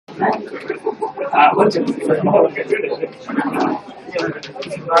So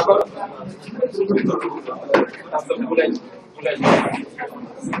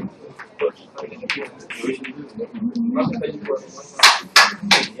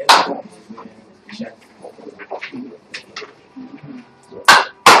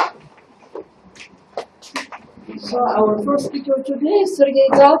our first speaker today is Sergey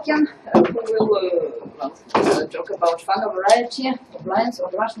Galkin, who will talk about Fano variety of lines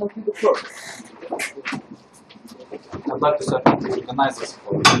on rational cubic forms. I'd like to certainly recognize this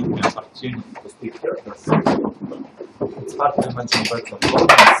for giving me an opportunity to speak here. It's hard to imagine better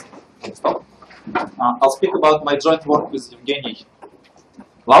problems. I'll speak about my joint work with Evgeny.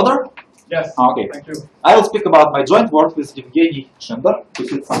 Louder? Yes. Okay. Thank you. I will speak about my joint work with Evgeny Shinder, who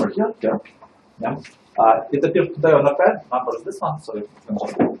sits somewhere here. Yeah. It appears today on a pad. Number is this one, so you can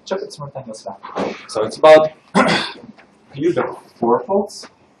just check it simultaneously. So it's about cubic fourfolds.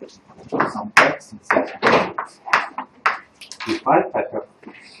 Some text and some P5 I have.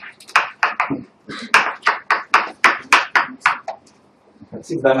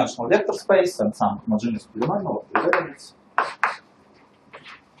 Six-dimensional vector space and some homogeneous polynomial variables.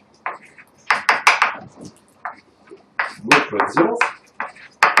 With zeros.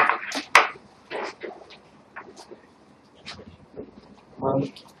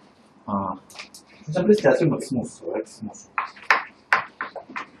 Simplicity assume it's smooth, so it's smooth.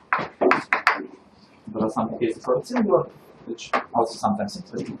 There are some cases where it's singular, which also sometimes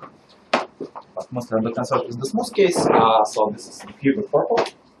interesting. But mostly I'm concerned with the smooth case, so this is the cubic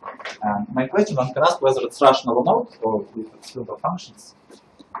fourfold. And my question, one can ask whether it's rational or not, or if it's Hilbert functions.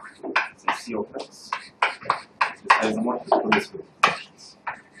 Say C of x. This isomorphic for this Hilbert functions.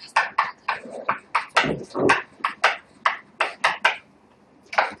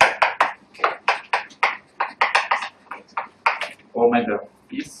 Or maybe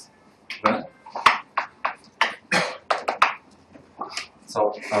is right.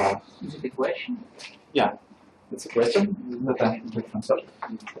 So Is it a question? yeah, it's a question that I'm concerned.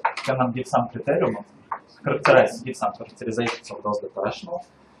 Can I give some criterion of give some characterizations of those that are rational?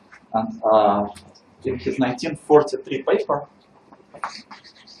 And in his 1943 paper,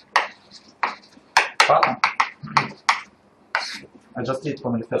 Fano, I just read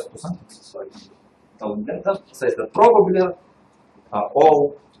only the first two sentences, so I can tell them that. It says that probably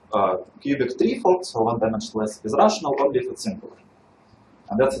all cubic threefolds or one-dimensional S is rational only if it's singular.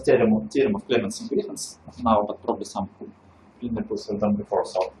 And that's a theorem of Clemens and Griffins now, but probably some Clemens have done before.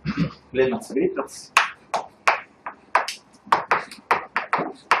 So Clemens and Griffins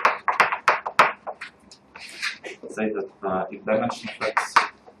say that if dimension of X,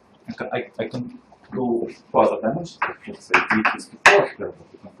 I can do further dimensions. Let's say D is to 4 here, but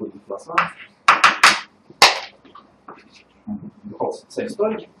we can put D plus 1. The whole same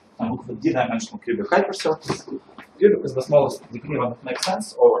story. And look for D-dimensional cubic hypersurface. Cubic is the smallest degree when it makes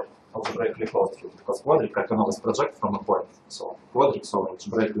sense over algebraically closed field, because quadric I can always project from a point. So quadrics over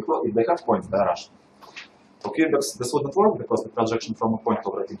algebraically closed, if they have points, they are rational. For cubics, this wouldn't work because the projection from a point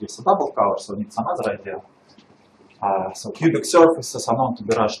already gives a double color, so it needs some other idea. So cubic surfaces are known to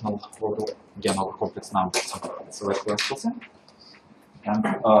be rational over, again, over complex numbers. So it's a very classical thing. And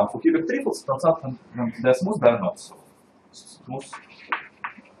for cubic triples, it turns out when they're smooth, they're not so smooth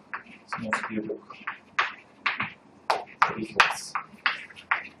cubic triples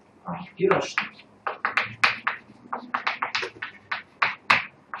are irrational.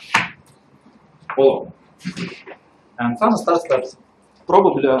 All of them. And Fano starts that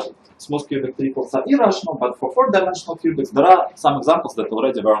probably smooth cubic triples are irrational, but for four-dimensional cubics, there are some examples that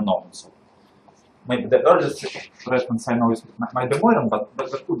already were known. So maybe the earliest reference I know is might be Morin, but there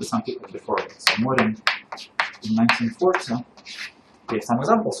could be some people before it. So Morin in 1940 gave some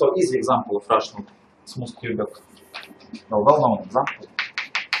examples. So easy example of rational smooth cubic, well-known example.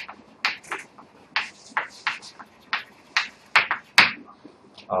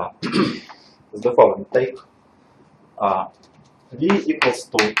 Is the following. Take V equals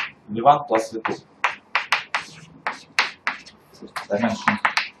to V1 plus V2. So dimension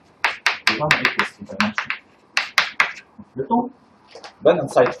V1 equals to dimension V2. Then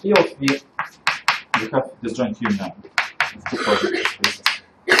inside P of V, we have disjoint union of two projective spaces.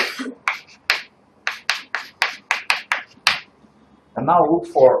 And now look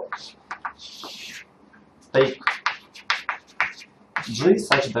for take G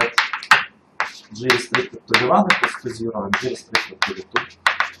such that G is restricted to V1 equals to 0 and G restricted to V2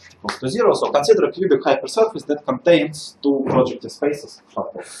 equals to 0. So consider a cubic hypersurface that contains two projective spaces,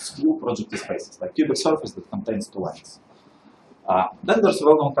 few projective spaces, like cubic surface that contains two lines. Then there's a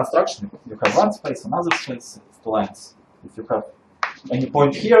well-known construction. You have one space, another space, it's two lines. If you have any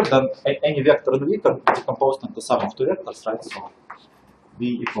point here, then any vector in V can be decomposed into sum of two vectors, right? So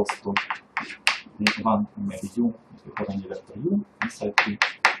V equals to V1 and maybe U, if you have any vector U inside V.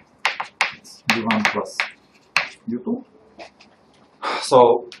 It's V1 plus U2.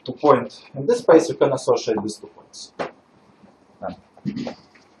 So to point in this space, you can associate these 2 points.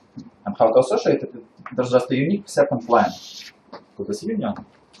 And how to associate it? There's just a unique second line to this union.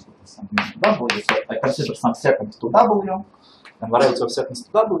 Something W. So I consider some second to W, and variety of seconds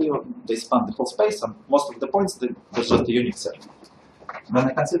to W. They span the whole space, and most of the points there's just a unique second. When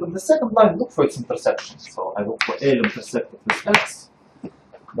I consider the second line, look for its intersection. So I look for L intersected with X.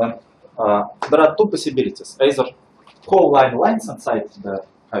 Then there are 2 possibilities. Either whole line lines inside the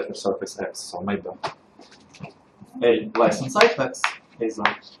hypersurface X. So maybe L lies inside X. Either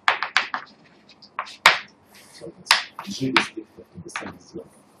G is equal to the same as 0.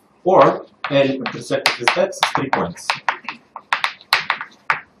 Or L intersected with X is 3 points.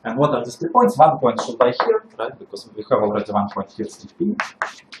 And what are these 3 points? 1 point should lie here, right? Because we have already 1 point here, P.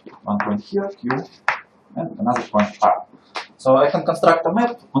 1 point here, Q, and another point R. So I can construct a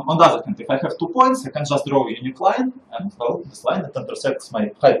map. On the other hand, if I have 2 points, I can just draw a unique line, and well, this line that intersects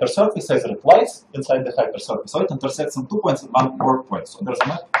my hypersurface, either it lies inside the hypersurface, so it intersects on 2 points and 1 more point. So there's a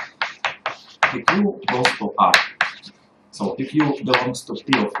map. If U goes to R. So if U belongs to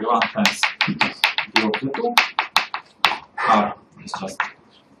P of U1 times P of U2, R is just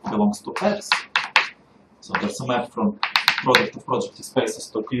belongs to X. So there's a map from product of projective spaces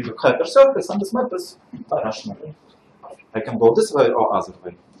to cubic hypersurface, and this map is birational. I can go this way or other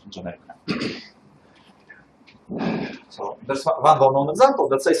way, generically. So there's one well-known example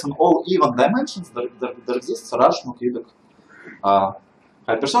that says in all even dimensions there exists a rational cubic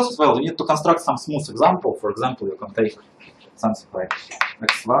hypersurface. Well, you need to construct some smooth example. For example, you can take something like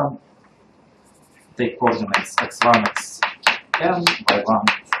x1, take coordinates x1, xn, y1,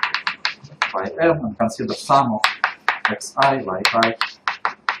 yn, and consider sum of xi, yi,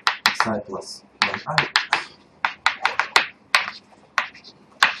 xi plus yi.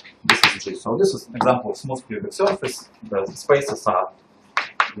 This is G. So this is an example of smooth cubic surface. The spaces are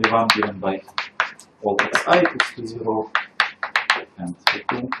V1 given by all xi equals to 0, and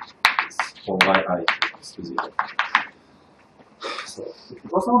V2 is all yi equals to 0. So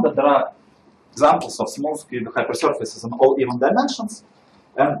it was known that there are examples of smooth cubic hypersurfaces in all even dimensions,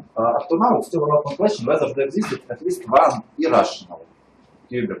 and up to now it's still an open question whether there existed at least one irrational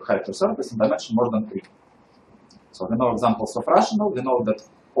cubic hypersurface in dimension more than 3. So we know examples of rational. We know that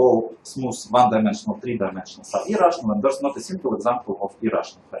all smooth one-dimensional, three-dimensionals are irrational, and there's not a single example of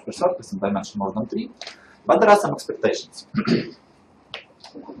irrational hypersurface in dimension more than 3. But there are some expectations.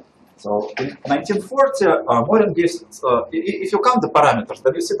 So in 1940, Morin gives, if you count the parameters,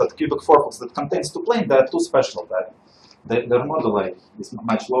 then you see that cubic fourfolds that contains 2 planes, they are too special. Their moduli is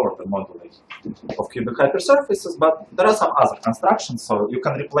much lower than moduli of cubic hypersurfaces, but there are some other constructions. So you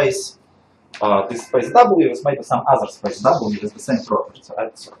can replace this space W with maybe some other space W with the same properties,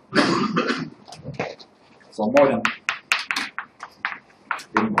 right? So Morin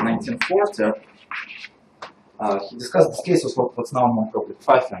in 1940, he discussed this case with what's now more probably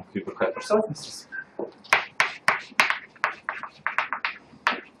Pfaffian cubic hypersurfaces.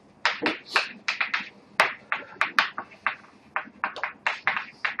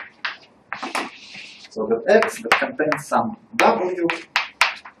 So that X that contains some W,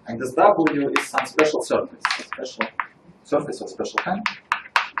 and this W is some special surface, of special kind.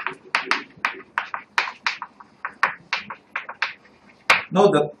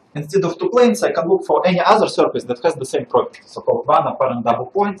 Note that instead of 2 planes, I can look for any other surface that has the same property. So called one apparent double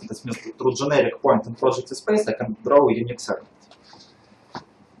point. This means through generic point in projective space, I can draw a unique segment.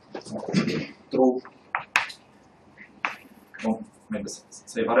 Through, well, maybe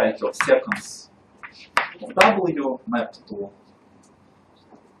say variety of seconds of W mapped to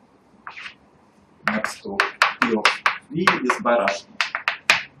P of V is birational.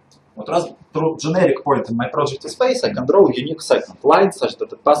 Through generic point in my projective space, I can draw a unique second line such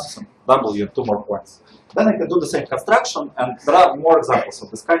that it passes on W and 2 more points. Then I can do the same construction, and there are more examples of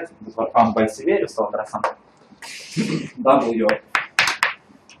this kind that were found by Severi. So there are some W,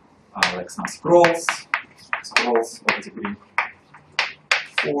 like some scrolls of degree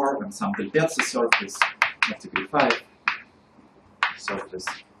 4, and some Hilbert surface of degree 5, surface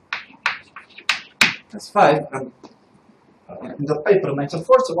S5, and in the paper in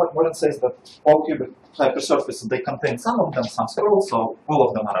 1940, Morin says that all cubic hypersurfaces, they contain some of them, some scrolls, so all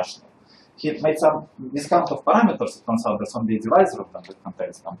of them are rational. He made some discount of parameters. It turns out there's only a divisor of them that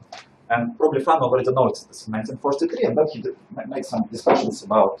contains them. And probably Fano already noticed this in 1943, and then he made some discussions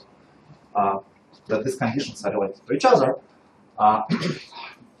about that these conditions are related to each other.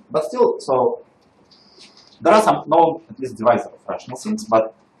 But still, so there are some known, at least, divisor of rational things,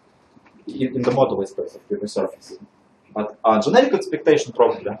 but in the moduli space of the surface. But generic expectation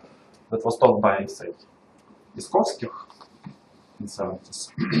probably that was told by, say, Iskovskikh in the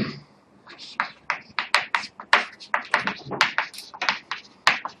 70s.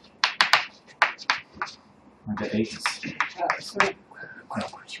 In the 80s. Sorry,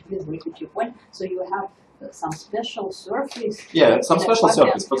 could you please repeat your point? So you have some special surface? Yeah, some special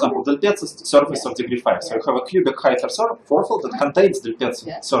surface. For example, Delpet's surface of degree 5. So you have a cubic height fourfold that contains Delpet's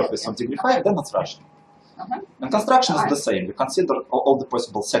surface of degree 5, then it's rational. And construction is the same. We consider all the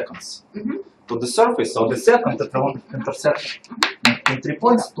possible seconds to the surface. So the second that will intersect in 3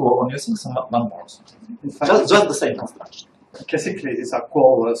 points to on using some one more. Just the same construction. Classically, these are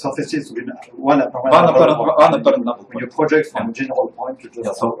called surfaces with one apparent double When you project from a general point, you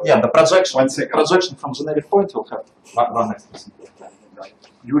just the projection from generic point will have one expression.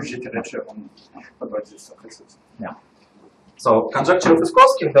 Huge literature about these surfaces. Yeah. So conjecture of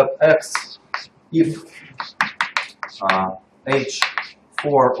Iskovskikh that x, if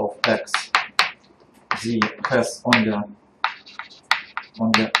h4 of x z has only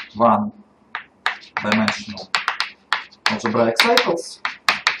one dimensional algebraic cycles,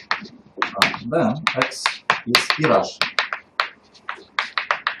 then x is irrational.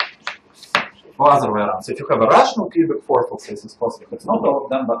 Or other way around. So if you have a rational cubic fourfold, says Iskovskikh, it's not all of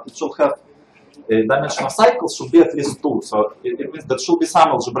them, but it should have a dimensional cycles should be at least 2. So it means that should be some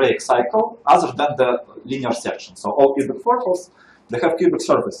algebraic cycle other than the linear section. So all cubic fourfolds, they have cubic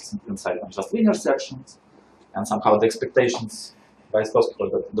surfaces inside them, just linear sections, and somehow the expectations by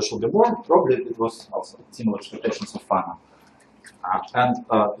Iskovskikh that there should be more. Probably it was also similar expectations of Fano. And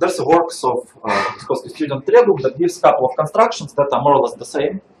there's a works of Iskovskikh student Tregub that gives a couple of constructions that are more or less the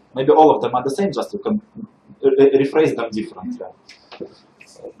same. Maybe all of them are the same, just you can rephrase them differently.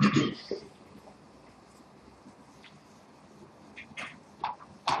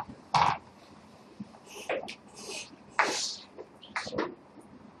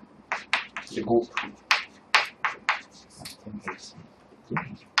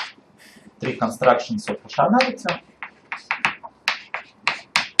 Three constructions of rationality,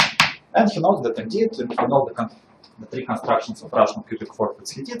 and he notes that indeed in all the three constructions of rational cubic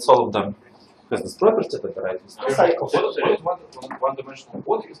fourfolds he did, all of them has this property that the varieties are cycles. One-dimensional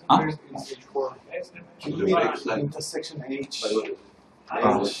what is increased in H4? Intersection H.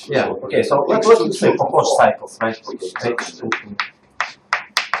 Yeah, okay, so let's say proposed cycles, right? H2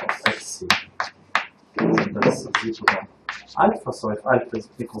 XC. That's Z to the alpha, so if alpha is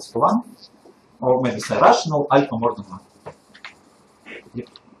equals to 1, or maybe say rational alpha more than 1. If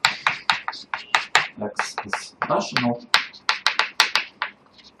x is rational,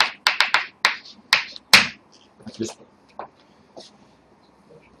 at least.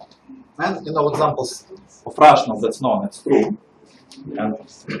 And you know examples of rational that's known, it's true. And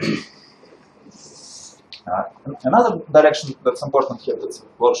another direction that's important here, that's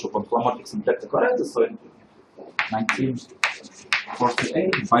workshop on pleomorphic symplectic varieties. So in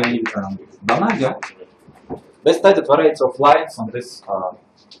 1948 by Donagi, they studied varieties of lines on this on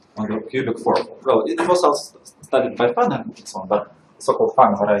the cubic fourfold. Well, it was also studied by Fano and so on, but so-called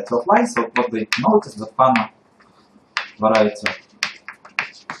Fano variety of lines. So what they noticed, the Fano variety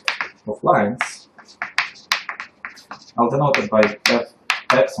of lines are denoted by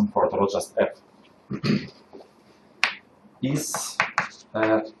f on fourth, or just f, is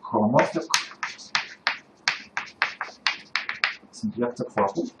a homomorphic symplectic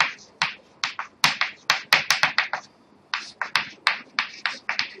fourfold.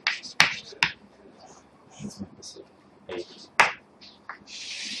 Let's make this A.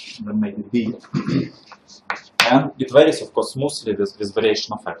 Then maybe B. And it varies, of course, smoothly with this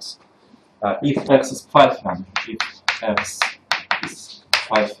variation of x. If x is Pfaffian, if x is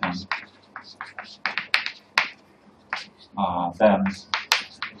Pfaffian, then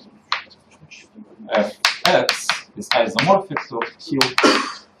fx is isomorphic to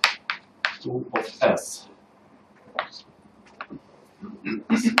Q2 of S.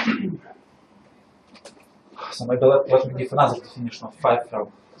 So maybe let me give another definition of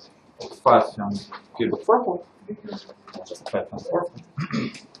Pfaffian cubic fourfold. Just Pfaffian fourfold.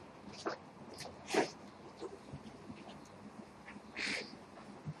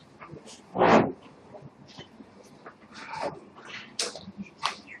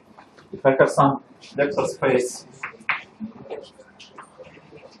 If I have some vector space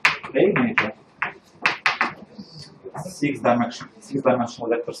A maybe, six-dimensional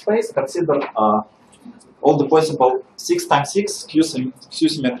vector space, consider all the possible 6 times 6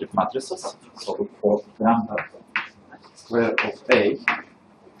 Q-symmetric matrices. So for lambda square of A.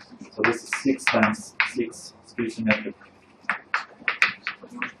 So this is 6 times 6 still symmetric.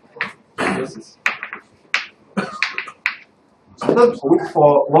 This is. So then look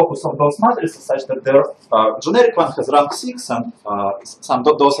for locus of those matrices such that their generic one has rank 6 and some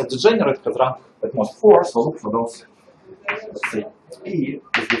those are degenerate has rank at most 4. So look for those. Let's say P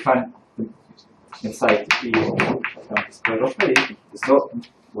is defined inside P of square of A. So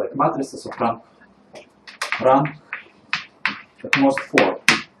like matrices of rank at most 4.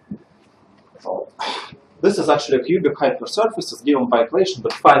 So this is actually a cubic hypersurface is given by equation,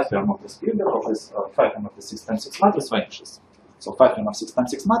 but Pfaffian of this cubic of this Pfaffian of the 6 times 6 matrix vanishes. So Pfaffian of 6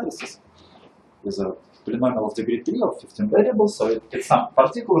 times 6 matrices is a polynomial of degree 3 of 15 variables. So it's some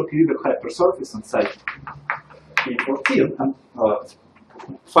particular cubic hypersurface inside P14, and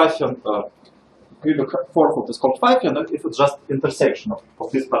Pfaffian cubic fourfold is called Pfaffian if it's just intersection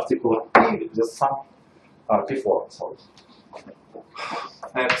of this particular P with some P4. So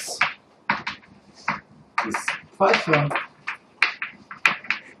X is Pfaffian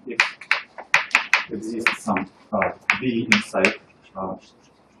if exists some B inside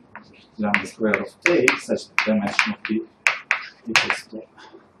lambda square of A such that dimension of B equals to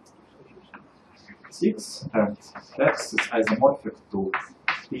 6 and X is isomorphic to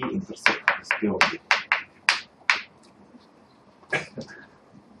P intersect with P of B.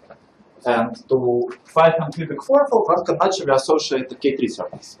 And to Pfaffian cubic fourfold, one can actually associate the K3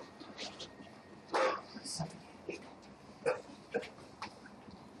 surface.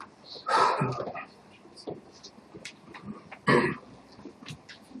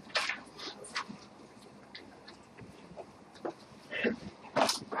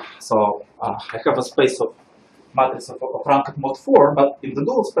 So I have a space of matrix of rank at mod 4, but in the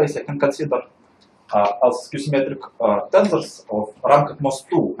dual space I can consider as Q-symmetric tensors of rank at most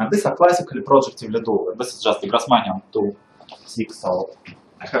 2, and these are classically projectively dual. And this is just the Grassmannian to 6. So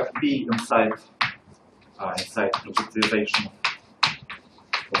I have B inside projectivization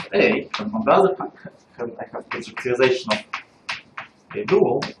of A, and on the other hand I have projectivization of a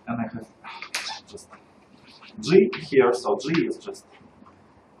dual, and I have just G here. So G is just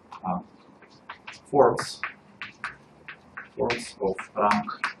forms of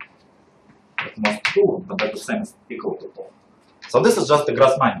rank at most 2, but at the same is equal to 2. So this is just the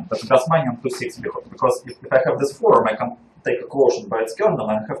Grassmannian. That's Grassmannian to 6 because if I have this form, I can take a quotient by its kernel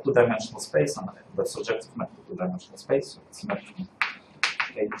and I have two-dimensional space, and that's surjective map to two-dimensional space. So it's mapped from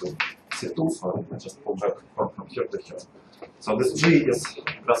A to C2. So I just pull back from here to here. So this G is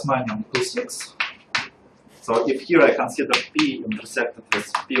Grassmannian to 6. So if here I consider P intersected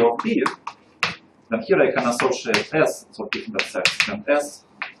with P of B, then here I can associate S, so P intersects, and S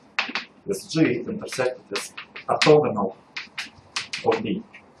with G intersected with orthogonal of B.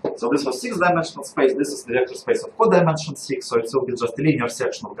 So this was 6-dimensional space, this is the vector space of codimension 6, so it will be just a linear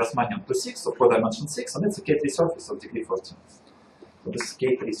section of Grassmannian to 6 of codimension 6, and it's a K3 surface of degree 14. So this is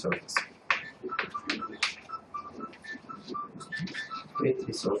K3 surface.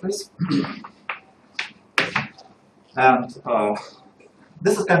 K3 surface. And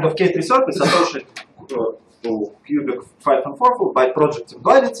this is kind of K3 surface associated to cubic Pfaffian fourfold by projective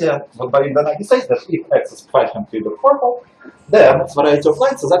duality. And what Beauville-Donagi says that if X is Pfaffian cubic fourfold, then its variety of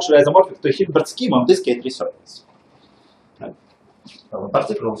lines is actually isomorphic to a Hilbert scheme on this K3 surface. And, in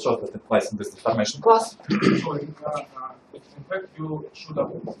particular, it shows that it applies in this deformation class. So in fact, you should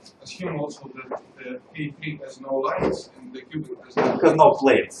assume also that the K3 has no lines and the cubic has no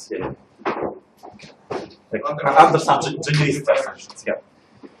planes. Yeah. Like under some generalist assumptions, yeah.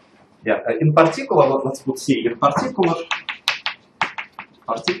 Yeah. In particular, let's put C. In particular,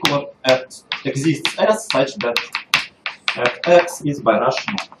 exists S such that X is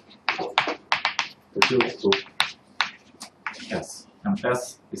birational due to S, and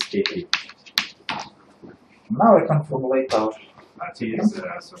S is K3. Now I can formulate our theorem. This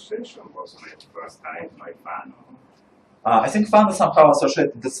association was made first time by Fano. I think Fano somehow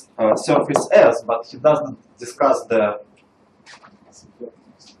associated this surface S, but he doesn't discuss the.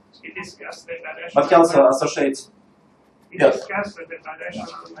 He discussed the direction. But he also associates. He Yes. discussed the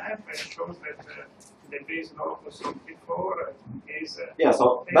directional map and shows that the base locus in P4 is. Yeah,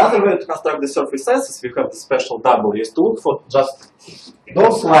 so the other way to construct the surface S is we have the special W is to look for just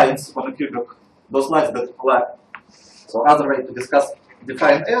those lines on a cubic, those lines that lie. So other way to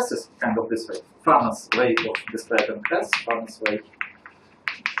define S is kind of this way. Fano's way of describing S, Fano's way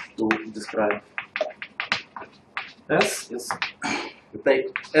to describe S is you take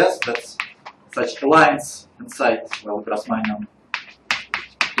S that's such lines inside, well, Grassmannian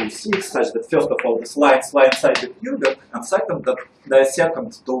to 6, such that first of all this lines lie inside the cubic, and second that they are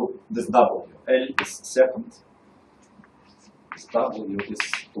second to this W. L is second W is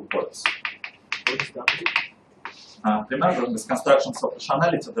 2 points. Remember, in this constructions of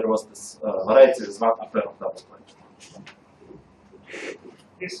rationality, there was this variety with one pair of double points.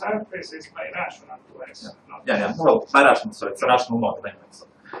 This surface is birational to S. Yeah. Well, birational, so it's a rational model anyway. So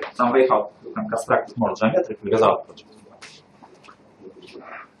some way how you can construct it more geometrically without projective.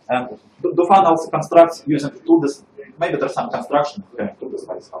 And Fano also constructs using this. Maybe there's some construction going to this,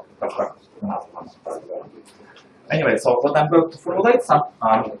 like how to construct another one. Anyway, so what I'm going to formulate some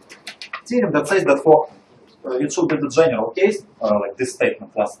theorem that says that for it should be the general case, like this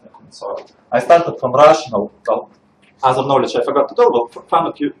statement last statement. So I started from rational. Well, other knowledge I forgot to tell, but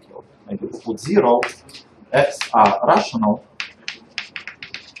Fano maybe put 0, x are rational.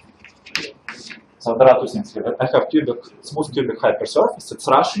 So there are two things here. I have smooth cubic hypersurface, it's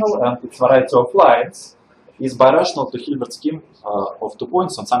rational, and its variety of lines is birational to Hilbert scheme of 2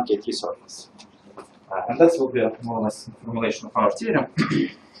 points on some K3 surface. And that will be more or less formulation of our theorem.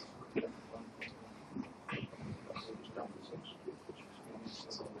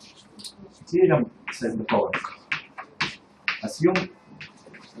 Theorem says the following. Assume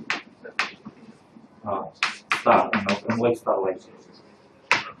star, and I'll formulate star later.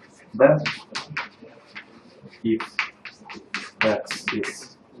 Then, if x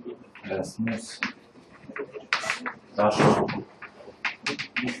is a smooth rational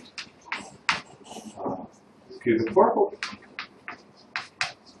cubic fourfold,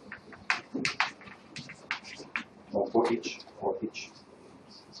 or for each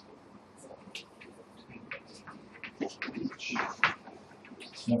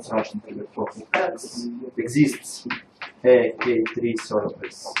smooth rational cubic fourfold x exists a K3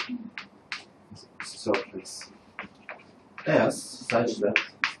 surface S such that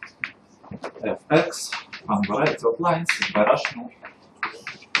fx on variety of lines is birational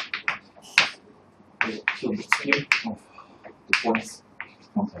Hilbert scheme of the points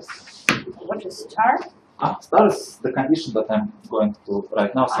on S. What is star? Star is the condition that I'm going to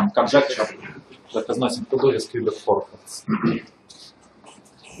write now, some conjecture that has nothing to do with cubic fourfolds.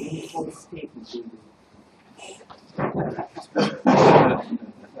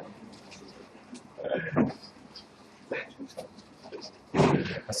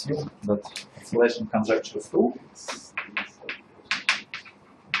 Assume that oscillation conjecture is true.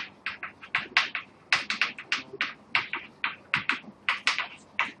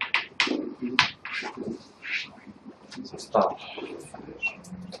 So star.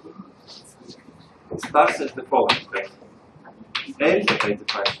 Star says the following, that A that I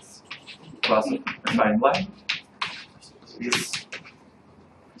define as class of affine line is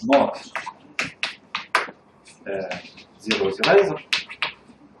not zero divisor.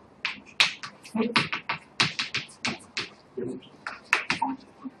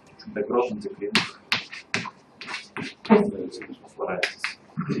 The Grothendieck varieties.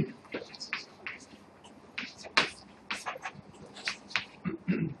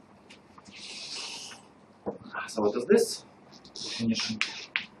 So what is this definition?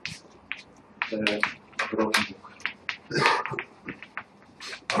 The Grothendieck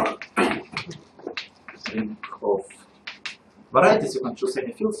ring of varieties. You can choose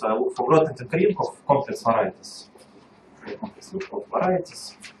any field. So I look for Grothendieck ring of complex varieties. The complex loop of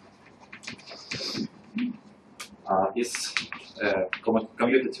varieties is a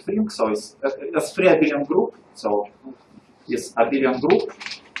commutative ring. So it's a free abelian group. So it's abelian group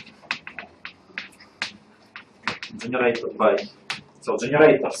generated by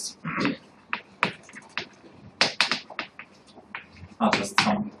generators are just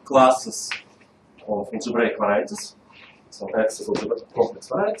some classes of algebraic varieties. So X is algebraic complex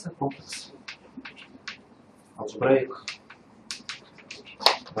variety, complex algebraic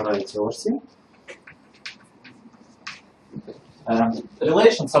variety over C. And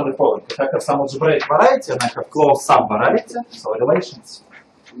relations are the following. If I have some algebraic variety and I have closed subvariety, so relations.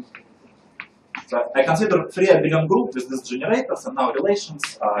 So I consider free abelian group with these generators, and now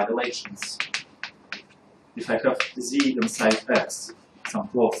relations are relations. If I have Z inside X, some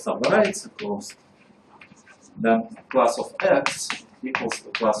closed subvariety, closed, then class of X equals to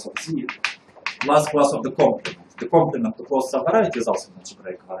class of Z plus class of the complement. The complement to closed subvariety is also an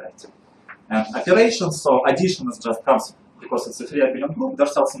algebraic variety. And operations, so addition is just comes because it's a free abelian group.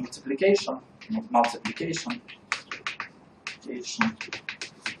 There's also multiplication, multiplication,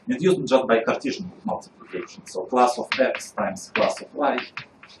 induced just by Cartesian multiplication. So class of X times class of Y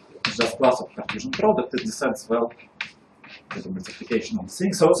is just class of Cartesian product. It descends well to the multiplication of the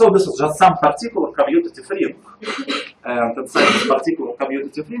thing. So this is just some particular commutative ring. And inside this particular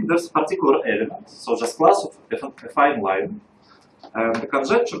commutative ring, there's a particular element. So just class of affine line. And the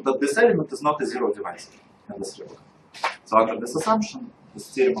conjecture that this element is not a zero divisor in this ring. So under this assumption, this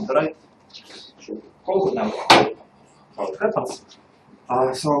theorem on the right should hold now how it happens.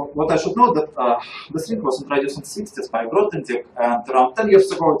 So what I should know that this ring was introduced in the 60s by Grothendieck, and around 10 years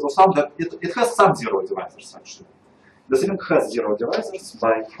ago it was found that it has some zero divisors actually. This ring has zero divisors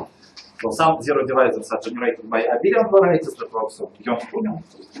by, well, some zero divisors are generated by abelian varieties that were also beyond union.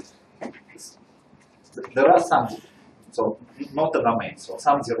 There are some, so not a domain, so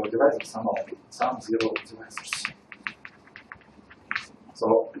some zero divisors, some zero divisors.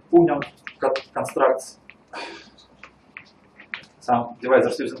 So union constructs some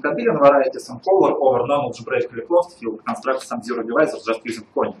divisors using abelian varieties, and polar over non-algebraically closed field constructs some zero divisors just using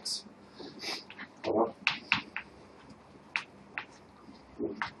conics.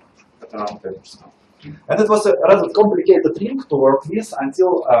 And it was a rather complicated ring to work with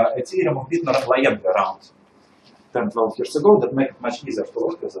until a theorem of Bittner and Layenga around 10-12 years ago that made it much easier to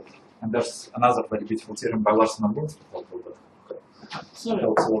work with it. And there's another very beautiful theorem by Larsen and Lunts. Sorry, I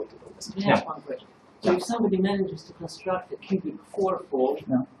have one question. So if somebody manages to construct a cubic fourfold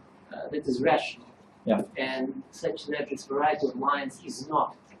that is rational, and such that this variety of lines is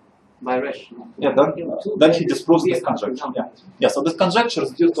not birational, then he disproves this conjecture. So this conjecture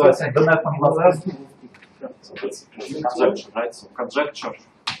is due to, I think, Denef and Loeser. So that's conjecture, right? So conjecture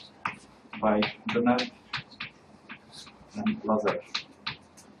by Denef and Loeser.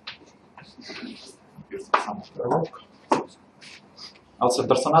 Here's some of the work. Also,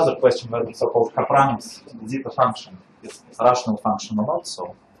 there's another question where the so-called Kapran's zeta function is a rational function or not.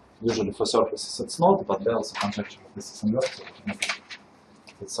 So usually for surfaces it's not, but they also conjecture this is invertible.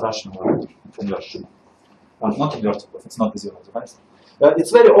 It's rational conversion. Not invertible, it's not a zero divisor. It's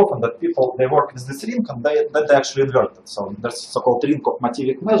very often that people, they work with this ring and they actually invert it. So there's so-called ring of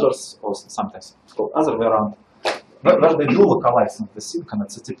motivic measures, or sometimes it's called other way around, where they do localize in this ring, and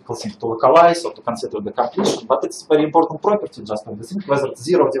it's a typical thing to localize or to consider the completion, but it's a very important property just of this ring, whether it's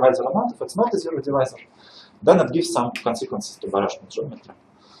zero divisor or not. If it's not a zero divisor, then it gives some consequences to birational geometry.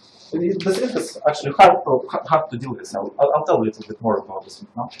 This ring is actually hard to deal with. I'll tell you a little bit more about this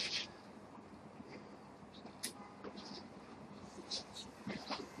ring now.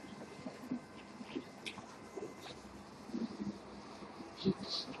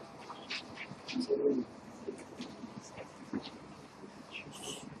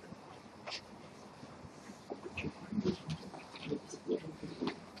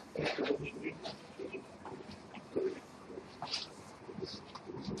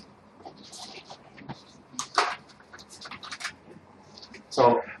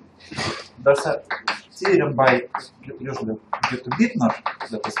 So there's a theorem by, usually due to Bittner,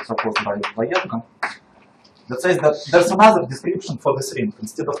 that is proposed by Layenga, that says that there's another description for this ring.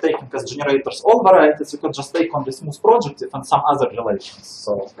 Instead of taking as generators all varieties, you can just take only smooth projective and some other relations.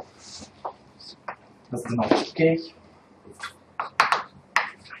 So let's denote K.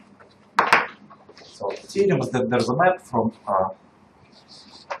 So the theorem is that there's a map from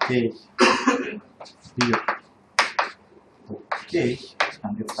K here to K,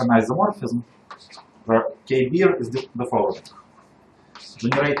 and it's an isomorphism where K beer is the following.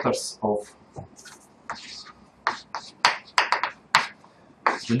 Generators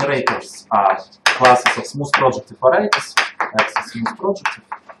are classes of smooth projective varieties, X is smooth projective.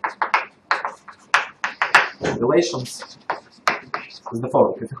 Relations is the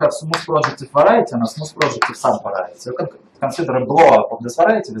following. If you have smooth projective variety and a smooth projective subvariety, you can consider a blow-up of this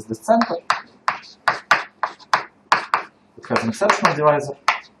variety with this center. It has an exceptional divisor.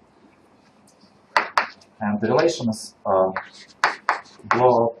 And the relation is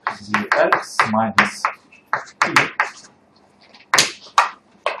blow-up Zx minus T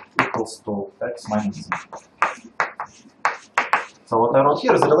equals to X minus Z. So what I wrote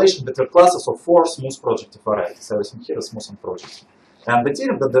here is a relation between classes of four smooth projective varieties. Everything here is smooth and projective. And the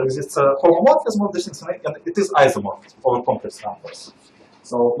theorem that there exists a homomorphism of these things, and it is isomorphic over complex numbers.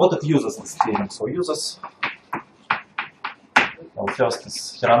 So what it uses, this theorem? So it uses, well, first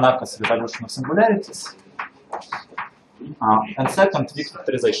is Hironaka's resolution of singularities, and second, weak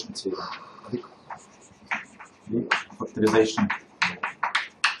factorization theorem. Weak factorization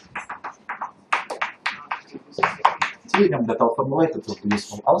theorem that I'll formulate, it will be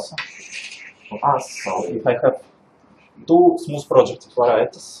useful also for us. So if I have two smooth projective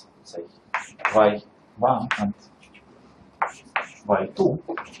varieties, say y1 and y2,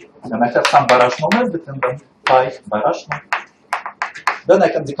 and I have some birational map between them, phi birational, then I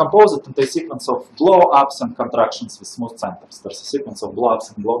can decompose it into a sequence of blow-ups and contractions with smooth centers. There's a sequence of blow-ups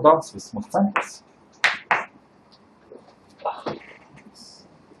and blow-downs with smooth centers.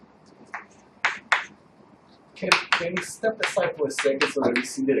 Can you step aside for a second so that we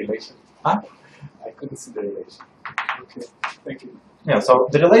see the relation? Huh? I couldn't see the relation. Okay, thank you. Yeah, so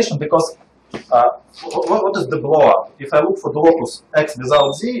the relation, because what is the blow up? If I look for the locus x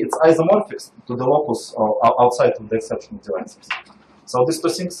without z, it's isomorphic to the locus outside of the exceptional divisors. So these two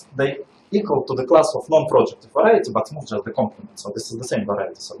things, they equal to the class of non-projective variety, but move just the complement. So this is the same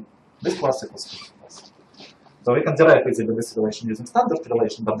variety. So this class equals to this class. So we can derive easily this relation using standard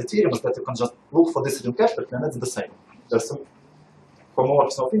relation, but the theorem is that you can just look for this ring perfectly, and it's the same. There's some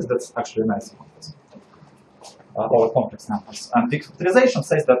homomorphism of things that's actually nice homomorphism. Over complex numbers. And the factorization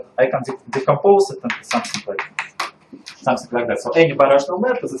says that I can decompose it into something like that. So any birational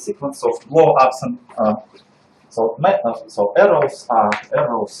map is a sequence of blow-ups and so arrows are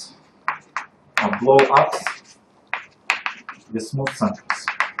blow-ups with smooth centers.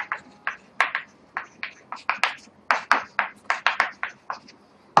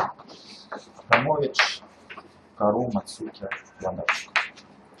 Abramovich, Karuma, Tsuke, Landowski.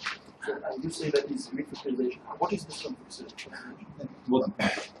 You say that is refactorization. What is this refactorization?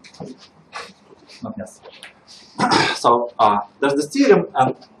 Not necessary. So there's this theorem,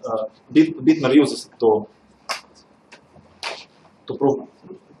 and Bittner uses it to prove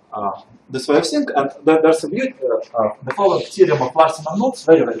this way of thinking. And there's a the following theorem of Larsen and Lunts,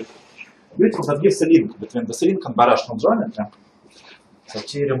 very, very beautiful, that gives a link between the link and birational geometry. So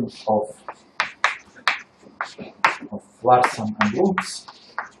theorem of Larsen and Lunts.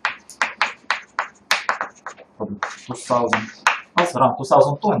 2000, also around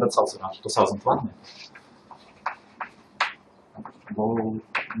 2002, and that's also around 2001.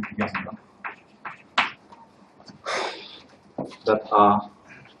 That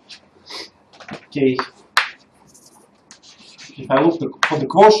okay, if I look for the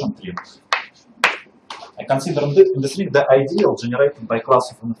quotient ring, I consider in this ring the ideal generated by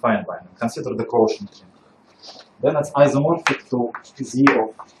class of an affine line. Consider the quotient ring. Then it's isomorphic to Z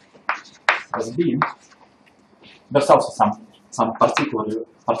of SB. There's also some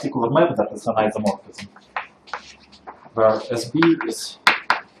particular map that is an isomorphism, where SB is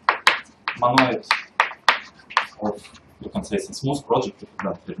monoid of, you can say, it's a smooth projective,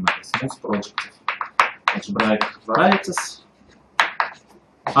 that really matters, smooth projective algebraic varieties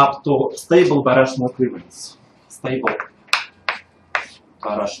up to stable birational equivalence. Stable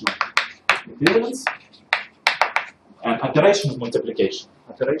birational equivalence. And operation is multiplication.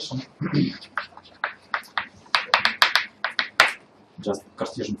 Operation just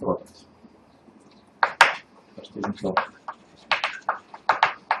Cartesian product. Cartesian product.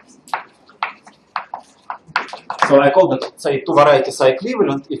 So I call that, say, two varieties are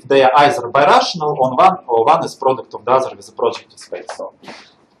equivalent if they are either birational on one, or one is product of the other with a projective space. So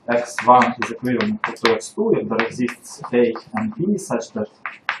x1 is equivalent to x2 if there exists A and B such that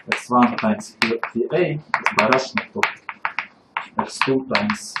x1 times PA is birational to x2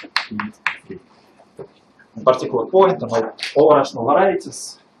 times P3. In particular point, and all rational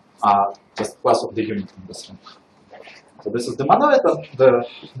varieties are just class of the unit in this ring. So this is the monoid, and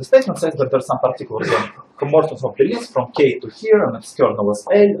the statement says that there's some particular homomorphism of the rings from K to here, and its kernel is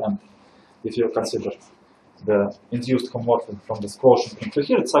A, and if you consider the induced homomorphism from this quotient to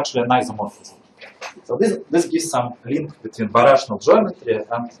here, it's actually an isomorphism. So this gives some link between birational geometry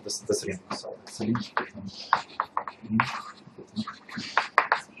and this ring. So it's a link between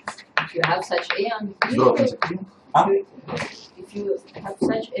If you have such A and B, if you have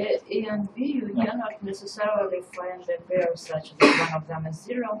such A and B, you cannot necessarily find a pair such that one of them is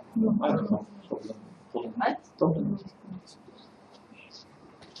zero. I don't know. Right?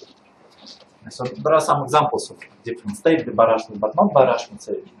 So there are some examples of different states, the birational but not birational,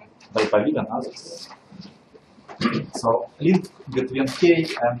 say by Beauville and others. So link between K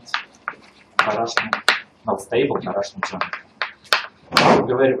and birational, not stable birational geometry.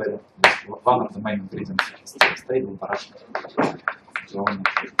 Very, very one of the main ingredients is stable birational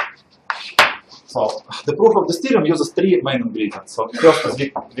geometry. So the proof of this theorem uses three main ingredients. So first is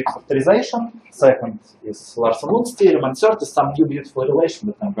weak factorization, second is Larsen and Lunts theorem, and third is some new beautiful relation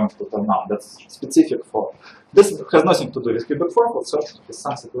that I'm going to tell now. That's specific for this has nothing to do with cubic fourfolds. Third is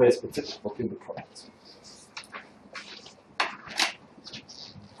something very specific for cubic fourfolds.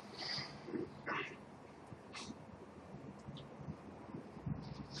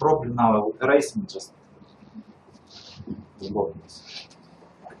 Probably now I will erase and just reload this.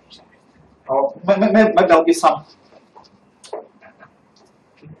 Oh, maybe I'll give some.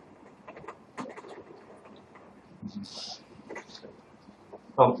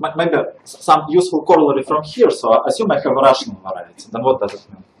 Maybe some useful corollary from here. So I assume I have a rational variety. Then what does it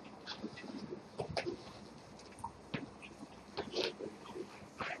mean?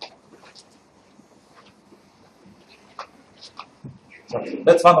 So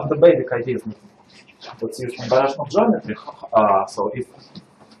that's one of the basic ideas. let's use some birational geometry. So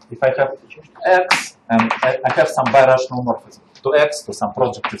if I have X and I have some birational morphism to X to some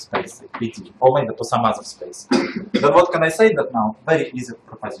projective space, like PT, or maybe to some other space, then what can I say that now? Very easy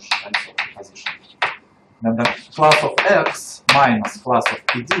proposition, right? So proposition. Then the class of X minus class of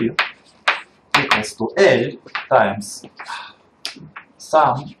PD equals to L times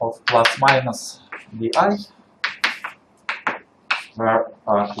sum of plus minus VI, where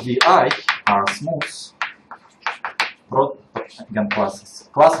VI are smooth, again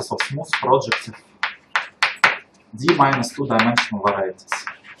classes of smooth projective D minus 2-dimensional varieties.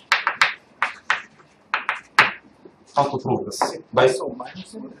 How to prove this? By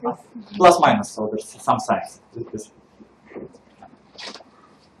plus minus, so there's some signs.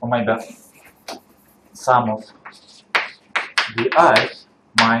 Or maybe sum of VI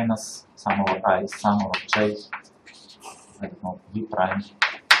minus sum over I, sum over J, I don't know, V prime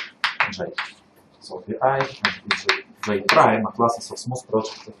J. So VI and J prime are classes of smooth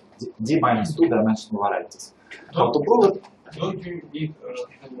projective D minus 2-dimensional varieties. How to prove it? Don't you need to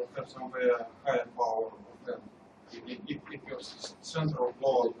have somewhere higher power of them? If your central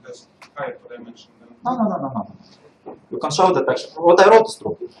law has higher dimension than... No. You can show that actually. What I wrote is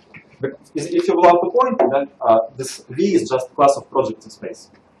true. If you blow up a point, then this V is just class of projective space.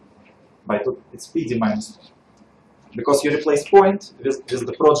 By 2, it's PD minus 2. Because you replace point with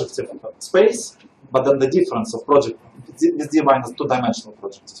the projective space, but then the difference of project is D minus 2-dimensional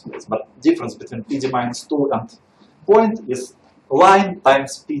projective space. But difference between PD minus 2 and point is line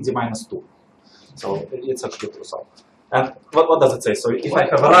times PD minus 2. So it's actually true. So, and what does it say? So if I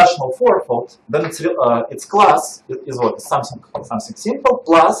have a rational fourfold, then its class is what? Something simple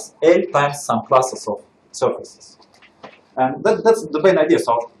plus L times some classes of surfaces. And that's the main idea.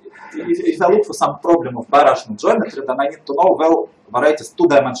 So if I look for some problem of birational geometry, then I need to know, well, varieties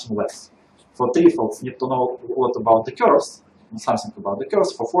 2-dimensionless. For threefolds, need to know what about the curves, something about the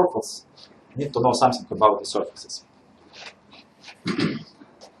curves. For fourfolds, need to know something about the surfaces.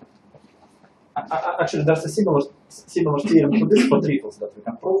 Actually, there's a similar theorem to this for threefolds that we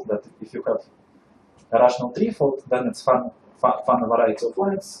can prove that if you have a rational threefold, then its Fano variety of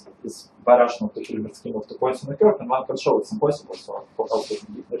lines is birational to Hilbert scheme of the points on the curve, and one can show it's impossible. So for also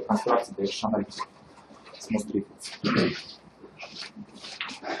reconstruct the irrationality smooth threefolds.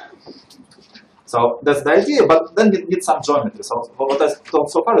 So that's the idea, but then we need some geometry. So what I told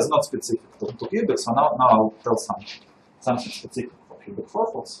so far is not specific to cubic. So now I'll tell something specific for cubic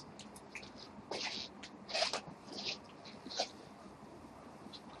fourfolds.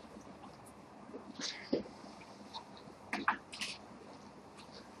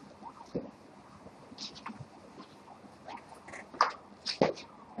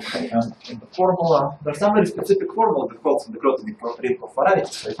 And in the formula, there's some very specific formula that calls in the Grothendieck ring of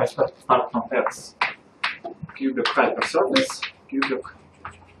varieties. So if I start from X, cubic hypersurface,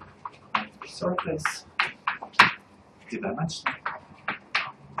 D-dimensional.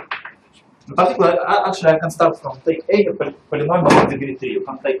 In particular, actually, I can start from take any polynomial of degree 3. You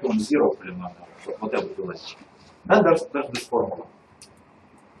can take only 0 polynomial, so whatever you like. Then there's this formula.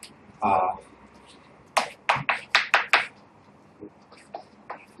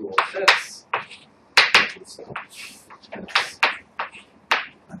 X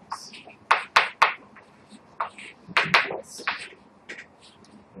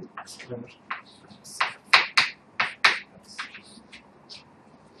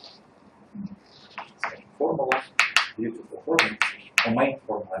formula, beautiful formula, the main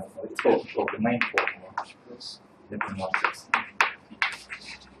formula, it's called the main formula. Let me mark this.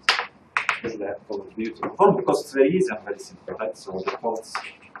 This is the beautiful formula because it's very easy and very simple, right? So the defaults.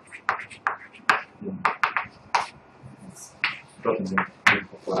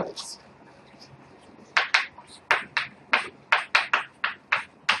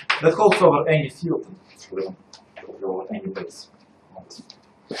 That holds over any field over any base.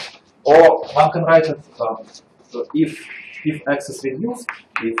 Or one can write it if X is reduced,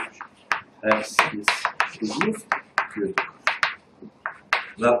 if X is reduced, cubic.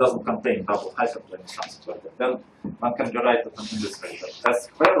 That doesn't contain double hyperplane or something like that. Then one can rewrite it in this way, that S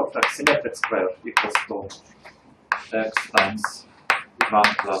square of X symmetric square equals to X times 1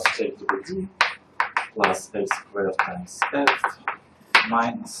 plus A to the D plus A squared times F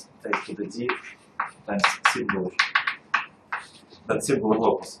minus A to the D times singular. That's singular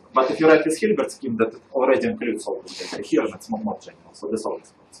locus. But if you write this Hilbert scheme, that already includes all this data. Here it's more general, so this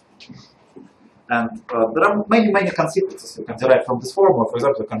always goes. And there are many consequences you can derive from this formula. For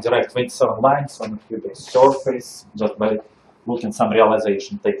example, you can derive 27 lines on a cubic surface just by looking some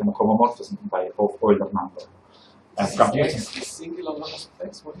realization, taking a homomorphism by of Euler number. And computing. Singular logos of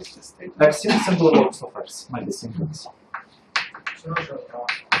x, what is the statement? X in singular logos of x, maybe singles.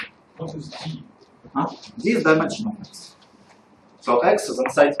 What is D? D is dimensional x. So x is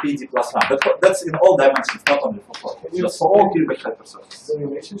inside PD plus 1. That's in all dimensions, not only for fourfolds. Just for all cubic hypersurfaces. The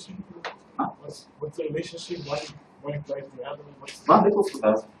relationship? What's the relationship? One implies the other? What's 1 equals to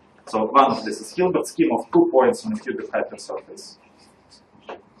that. So one of this is Hilbert scheme of 2 points on a cubic hypersurface.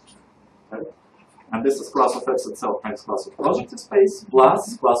 Right? And this is class of x itself times class of projective space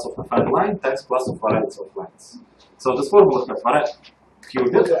plus class of affine line times class of variety of lines. So this formula has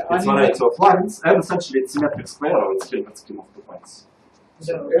cubic, it's variety of lines, and essentially it's symmetric square or it's Hilbert scheme of 2 points.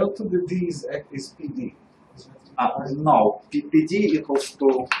 So L to the D is PD. No, PD equals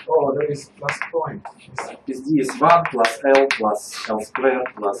to. Oh, there is plus point. PD is 1 plus L plus L squared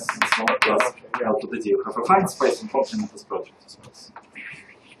plus so plus L to the D. You have a affine space and complement is projective space.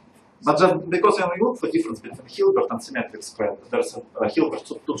 But just because when we look for difference between Hilbert and symmetric square, there's a Hilbert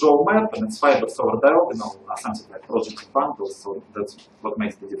to Joule map and it's fibers over diagonal or something like projective bundles, so that's what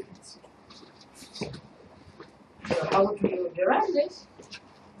makes the difference. So how would you derive this?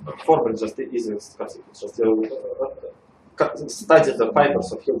 Fourfold is just the easiest classic. It's just study the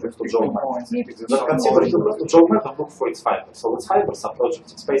fibers of Hilbert to Joule map. Just consider Hilbert to Joule map and look for its fibers. So its fibers are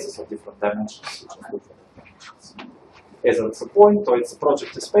projective spaces of different dimensions. Either it's a point or it's a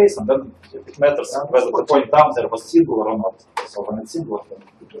projective space, and then it matters whether the point down there was singular or not. So when it's singular,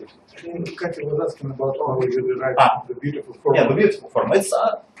 then Katya was asking about how you derive the beautiful form. yeah, the beautiful form. It's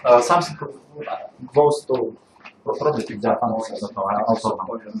something close to probably the Fano. I don't know. I'll talk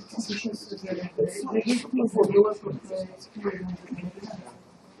about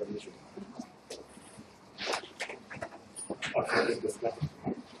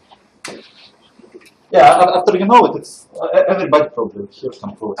yeah, after you know it, it's everybody probably hears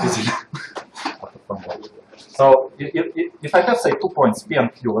some clues easily. So if I have say 2 points P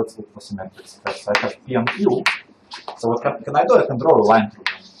and Q, let's look for symmetric space. I have P and Q. So what can I do? I can draw a line through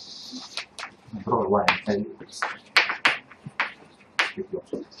them. Draw a line.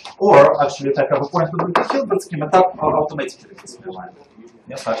 Or actually, if I have a point with the Hilbert scheme, it automatically gives me a line.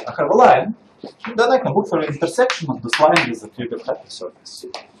 Yes, I have a line. Then I can look for an intersection of this line with the cubic hypersurface.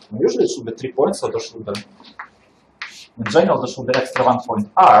 Usually it should be 3 points, so there should be, in general, there should be extra 1 point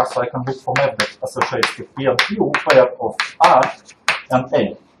R, so I can look for map that associates with P and Q, pair of R and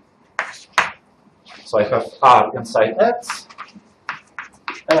A. So I have R inside X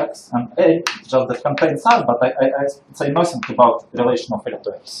and A, just that contains R, but I say nothing about relation of A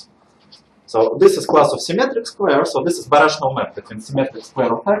to X. So this is class of symmetric square, so this is birational map between symmetric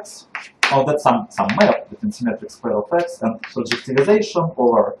square of X. Oh, that's some map between symmetric square of X and projectivization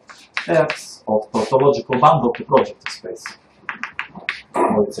over X of tautological bundle to projective space.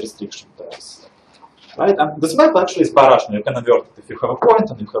 Or its restriction to X. Right? And this map actually is birational. You can invert it if you have a point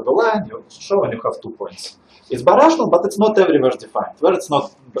and you have a line, you show and you have 2 points. It's birational, but it's not everywhere defined. Where it's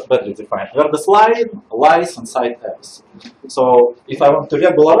not badly defined. Where this line lies inside X. So if I want to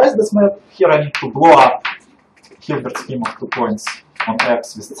regularize this map, here I need to blow up Hilbert scheme of 2 points on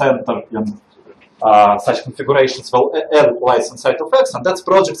X with center in such configurations. Well, L lies inside of X, and that's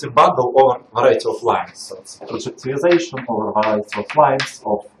projective bundle over variety of lines. So it's projectivization over variety of lines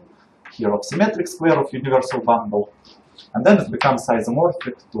of here of symmetric square of universal bundle. And then it becomes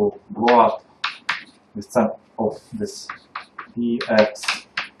isomorphic to blow up the center of this Px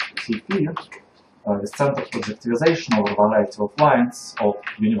Cp with center projectivization over variety of lines of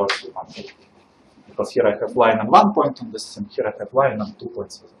universal bundle. Because here I have line and 1 point on this, and here I have line and 2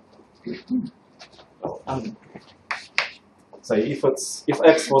 points. And say if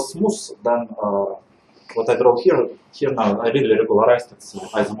X was smooth, then what I draw here now I really regularized its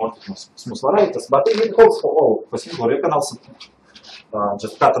isomorphic smooth varieties, but it holds for all. For singular, you can also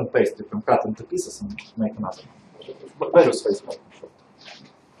just cut and paste. You can cut into pieces and make another. Various ways.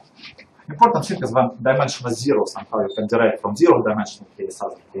 Important thing is when dimension is 0, somehow you can derive from 0 dimensional case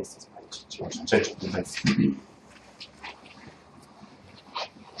other cases by changing the base.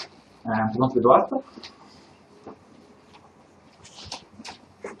 And what we do after?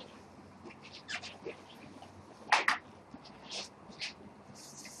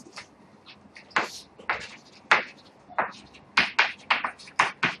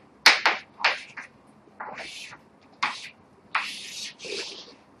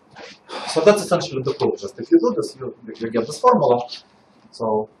 So that's essentially the proof. Just if you do this, you get this formula.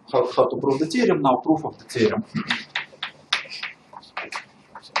 So how to prove the theorem? Now proof of the theorem.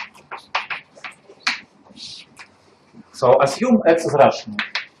 So assume X is rational.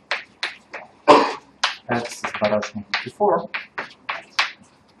 X is birational before.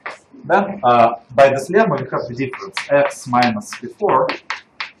 Then by this lemma we have the difference x minus before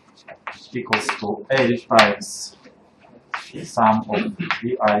equals to a times sum of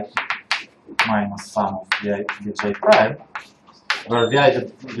vi minus sum of vj prime, where vi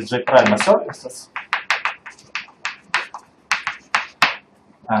and vj prime are surfaces.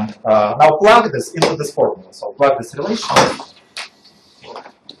 And now plug this into this formula. So plug this relation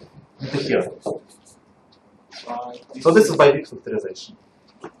into here. So this is by Wick's factorization.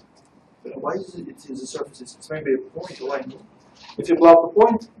 Why is it a surface? It's maybe a point or why not? If you plug the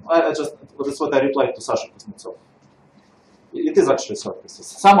point, that's what I replied to Sasha Kuznetsov. It is actually surfaces.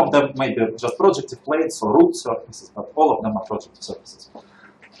 Some of them may be just projective plates or root surfaces, but all of them are projective surfaces.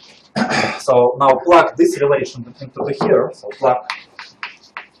 So now plug this relation into the here. So plug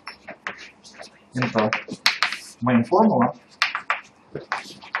into main formula.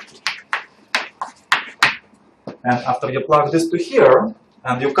 And after you plug this to here,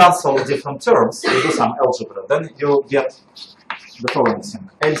 and you cancel different terms, you do some algebra, then you get the following thing.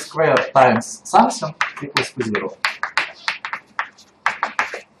 A squared times something equals to 0.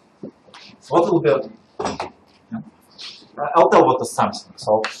 What will be? I'll tell what is something.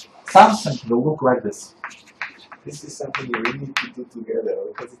 So something will look like this. This is something you really need to do together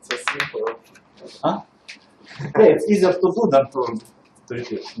because it's so simple. Huh? Yeah, it's easier to do than to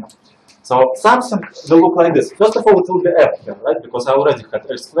repeat. Yeah. So something will look like this. First of all, it will be f here, right? Because I already had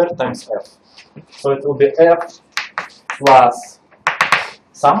l squared times f. So it will be f plus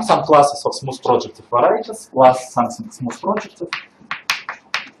some classes of smooth projective varieties plus something smooth projective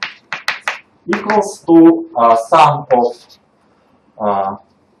equals to sum of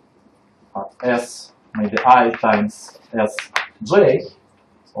s, maybe I times sj,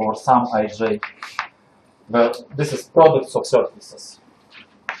 or sum ij, where this is products of surfaces,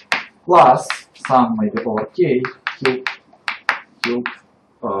 plus sum maybe over k, cube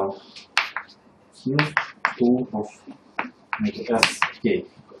 2 of maybe sk,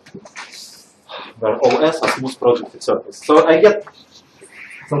 where all s are smooth projective surface. So I get,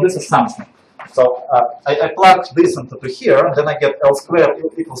 so this is something. So I plug this into here, then I get L squared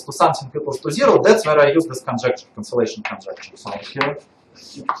equals to something equals to 0. That's where I use this conjecture, cancellation conjecture. So here,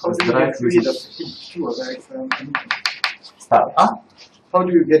 how do you get rid of heap 2 of x? Start. How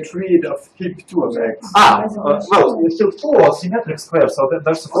do you get rid of heap 2 of x? Well, heap 2 or symmetric square. So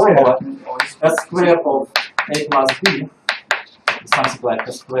there's a formula s squared of a plus b, something like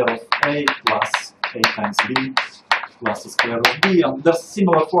s squared of a plus a times b plus s squared of b, and there's a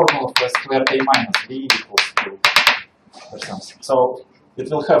similar formula for s squared a minus b equals to or something. So it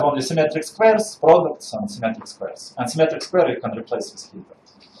will have only symmetric squares, products, and symmetric squares. And symmetric square you can replace with Hilbert.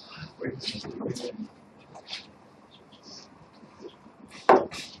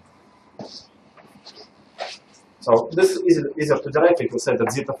 So this is easier to derive if you say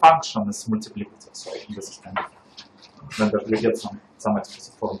that zeta function is multiplicative. So this is kind of, then that we get some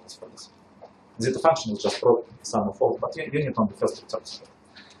explicit formulas for this. Zeta function is just product of the sum of all, but you need on the first terms.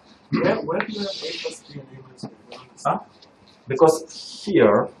 Where do you have a plus b and a minus b? Because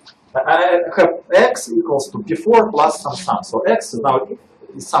here I have x equals to p4 plus some sum. So x is now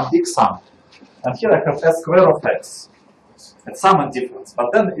some big sum. And here I have s squared of x. It's sum and difference.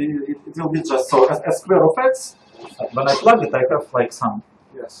 But then it will be just so s squared of x. When I plug it, I have like some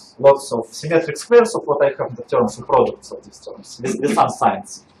lots of symmetric squares of what I have in the terms of products of these terms with some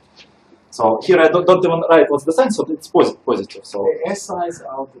signs. So here I don't even write what's the sign, so it's positive. So the SIs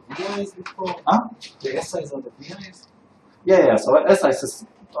are the VIs before? The SIs are the VIs? Yeah. So SIs is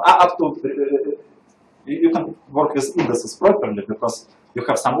up to, you can work with indices properly because you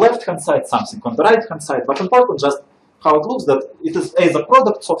have some left-hand side, something on the right-hand side, but important just how it looks that it is either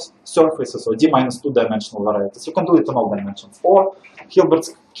products of surfaces or d minus 2 dimensional varieties. You can do it in all dimensions, or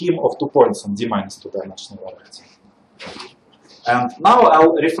Hilbert's scheme of 2 points on d minus 2 dimensional varieties. And now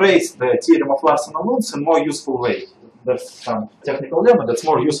I'll rephrase the theorem of Larsen and Lunts in a more useful way. There's some technical lemma that's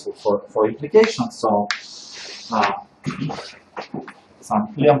more useful for implications. So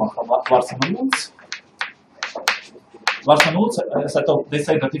some lemma from Larsen and Lunts. Larsen and Lunts, as I told, they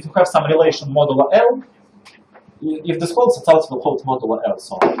say that if you have some relation modulo L, if this holds, it also will hold modulo L.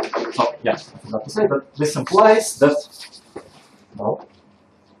 So yeah, I forgot to say that this implies that, well,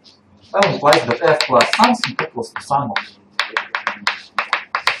 L implies that f plus something equals to sum of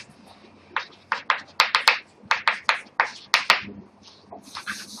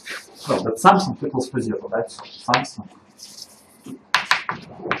well, that something equals to 0, right? So something.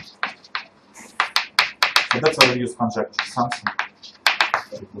 So that's why we use conjecture, something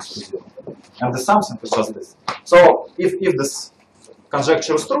equals to 0. And the something is just this. So if this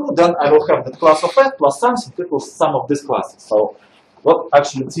conjecture is true, then I will have that class of f plus something equals sum of these classes. So what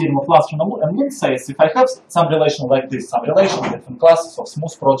actually the theorem of Larsen and Lunts says, if I have some relation like this, some relation between classes of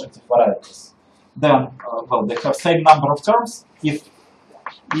smooth projective varieties, then, well, they have same number of terms if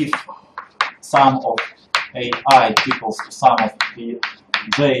sum of AI equals to sum of the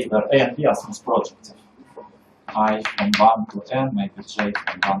J where A and B are smooth projective. I from 1 to n, maybe J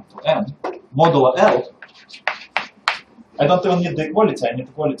from 1 to n. Modulo L, I don't even need the equality, I need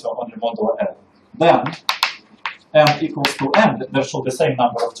equality only modulo L. Then, n equals to n, there should be the same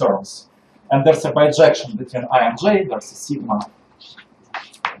number of terms. And there's a bijection between I and J, there's a sigma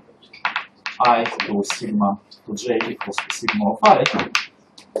I to sigma to J equals to sigma of I,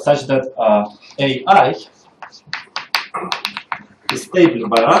 such that AI is stably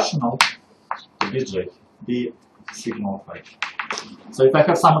birational to Bj, B sigma of I. So if I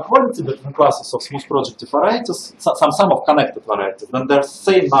have some equality between classes of smooth projective varieties, some sum of connected varieties, then there's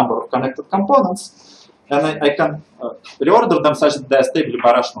same number of connected components, and I can reorder them such that they are stably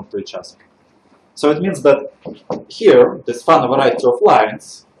birational to each other. So it means that here, this Fano variety of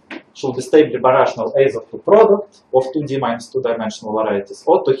lines should be stably birational either to product of 2D minus 2 dimensional varieties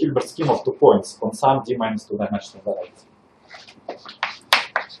or to Hilbert scheme of 2 points on some D minus 2 dimensional variety.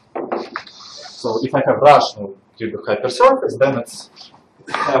 So if I have rational cubic hypersurface, then it's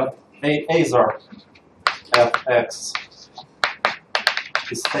either fx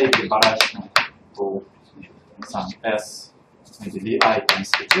is stably birational to some s, maybe vi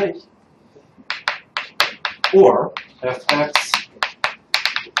times vj, or fx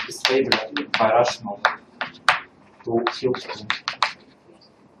is stably birational to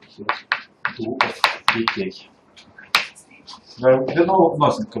Hilbert of vk. Well, we know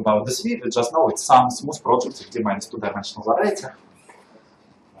nothing about this V, we just know it's some smooth project of D minus 2 dimensional variety.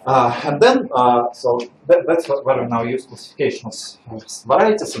 And then, so that's where we now use classifications of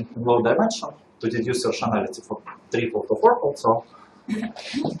varieties in low dimension to deduce irrationality for threefold or fourfold. So,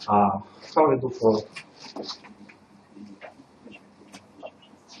 how we do for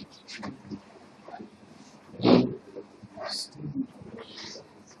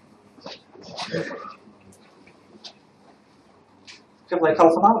have like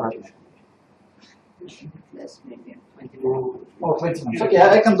half an hour, right? Less, maybe. Oh, 20 minutes. Okay,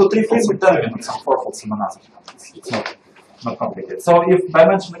 I can do threefolds in 10 minutes and fourfolds in another. It's not complicated. So if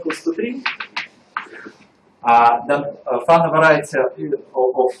dimension equals to 3, then Fano variety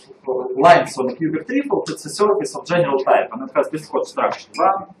of lines on a cubic threefold, it's a surface of general type, and it has this code structure: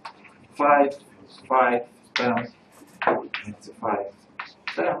 1, 5, 5, 10, 25,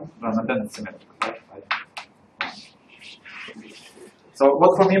 10, and then it's symmetric. 5, 5. So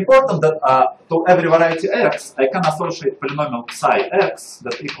what's for me important that to every variety x, I can associate polynomial psi x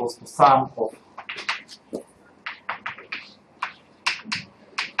that equals to sum of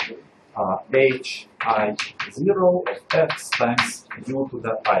hi0 of x times u to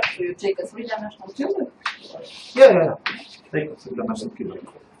the I. So you take a three-dimensional cube? Yeah. Take a three-dimensional cube.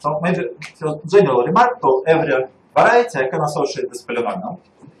 So maybe general remark to every variety I can associate this polynomial.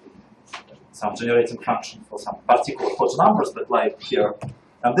 Some generating function for some particular Hodge numbers that lie here.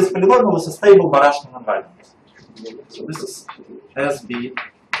 And this polynomial is a stable birational invariant. So this is SB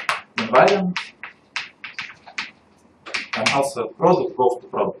invariant. And also product goes to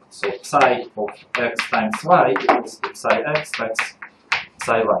product. So psi of x times y equals to psi x times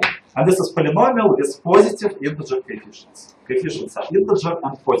psi y. And this is polynomial with positive integer coefficients. Coefficients are integer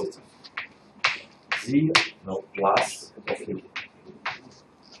and positive. Z plus of u.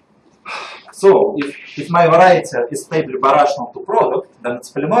 So, if my variety is stably birational to product, then its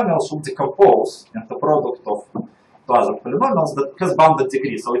polynomial should decompose into product of two other polynomials that has bounded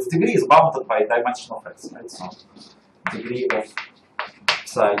degree. So its degree is bounded by dimension of x, right? So degree of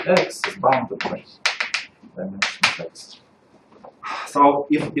psi x is bounded by dimension of x. So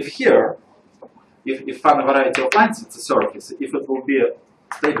if here, if Fano variety of lines it's a surface, if it will be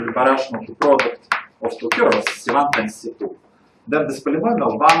stably birational to product of two curves, C1 times C2, then this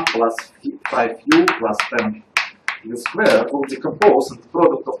polynomial 1 plus 5u plus 10u squared will decompose into the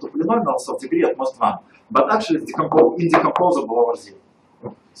product of two polynomials of degree at most 1. But actually it's indecomposable over 0.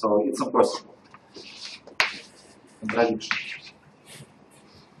 So it's impossible. Contradiction.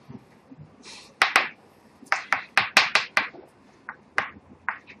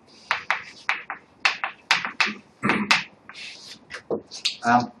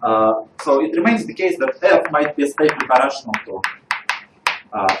 And so it remains the case that f might be stably birational to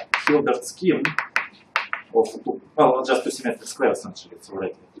Hilbert scheme of two, well, just two symmetric squares essentially. It's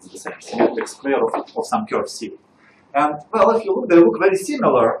already the same symmetric square of some curve C. And well, if you look, they look very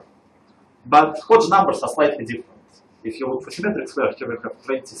similar, but Hodge numbers are slightly different. If you look for symmetric square, here we have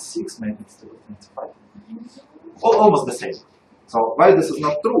 26, maybe it's still 25. Almost the same. So why this is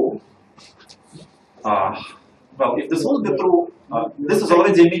not true? Well, if this would be true, this is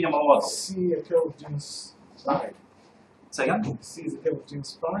already a minimal model. C a curve of genus 5. Say again? C is a curve of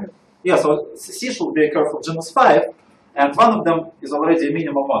genus 5. Yeah, so C should be a curve of genus 5, and one of them is already a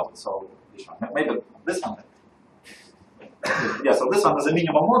minimal model. So which one? Maybe this one. Yeah, so this one is a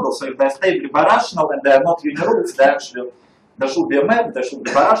minimal model. So if they're stably birational and they are not uniroots, they actually there should be a map, there should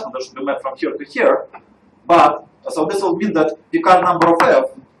be birational, there should be a map from here to here. But so this will mean that Picard number of F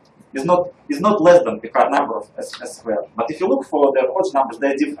is not less than Picard number of S squared. But if you look for the Hodge numbers,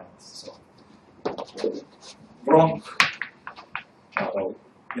 they're different. So wrong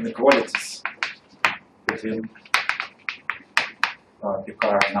inequalities between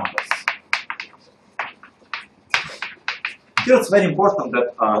Picard numbers. Here it's very important that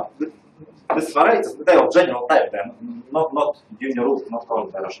these varieties, they are of general type, they're not uniroot, not all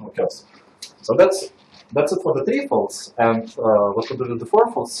birational curves. So that's it for the threefolds. And what to do with the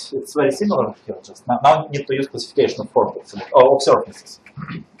fourfolds, it's very similar here. Just now we need to use classification of fourfolds, of surfaces.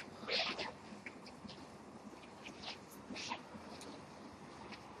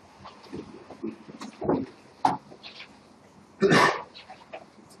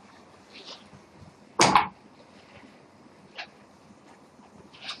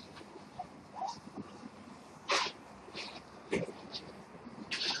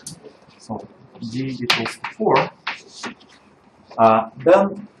 So D equals to 4.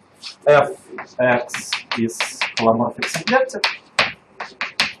 Then Fx is holomorphic subjective,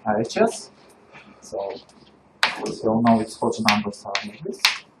 IHS. So you'll know its Hodge numbers are like this.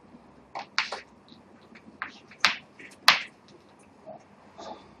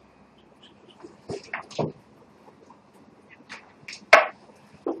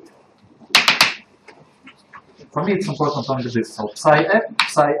 For me, it's important only this. So psi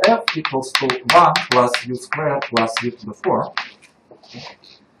f equals to 1 plus u squared plus u to the 4.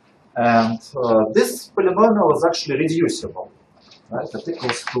 And this polynomial is actually reducible. Right? That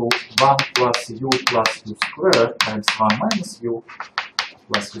equals to 1 plus u squared times 1 minus u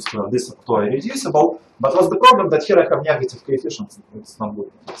plus u squared. This is totally reducible. But what's the problem? That here I have negative coefficients. It's not good.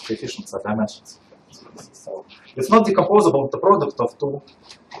 It's coefficients at dimensions. So it's not decomposable with the product of two.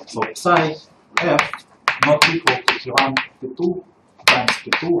 So psi f not equal to P1, P2 times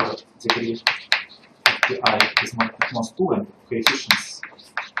P2, where degree of Pi is not equals 2 and coefficients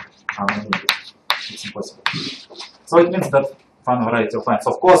are negative. It's impossible. So it means that Fano variety of lines,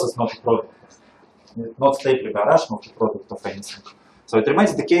 of course, is not a product. It's not stably birational, the product of anything. So it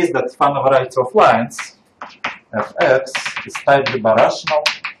remains the case that Fano variety of lines, Fx, is stably birational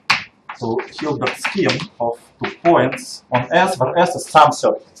to Hilbert scheme of 2 points on S, where S is some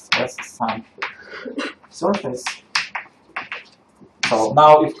surface. S is some surface. So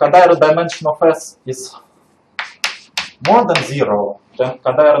now if Kadeira dimension of S is more than 0, then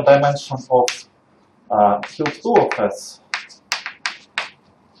Kadeira dimension of Hilbert2 of S,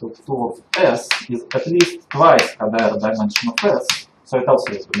 Hilbert2 of S is at least twice Kadeira dimension of S, so it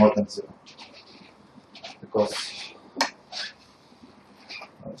also is more than 0. Because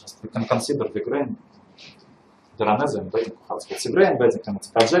just we can consider the grain, the Ranese embedding, it's a grain embedding and its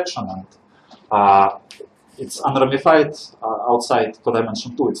projection, and it's unramified outside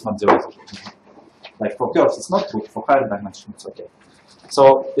co-dimension 2, it's not divisible. Like for curves, it's not true, for higher dimension, it's okay.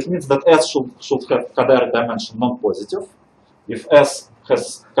 So it means that S should have Kadeira dimension non-positive. If S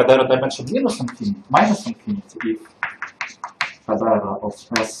has Kadeira dimension minus infinity, if Kadeira of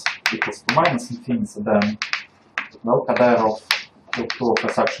S equals to minus infinity, then well, Kadeira of Hilbert2 of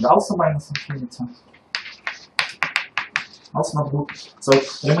S actually also minus infinity. Also not good. So it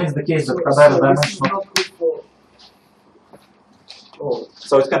remains the case that Kadeira dimension of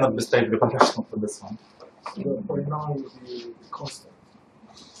so it cannot be stably birational for this one. So the polynomial will be constant.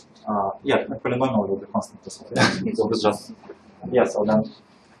 Yeah, the polynomial will be constant. So it's just so then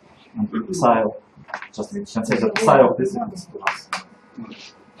psi of just you can say that psi of this equals to us.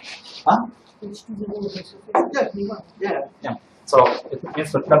 Huh? Yeah. So it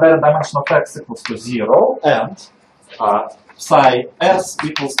means that Kadeira dimension of X equals to 0 and psi S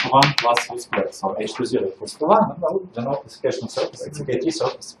equals to 1 plus u squared. So H20 equals to 1. Well, general classification surface, it's a K3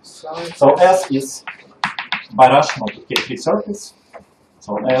 surface. So S is birational to K3 surface.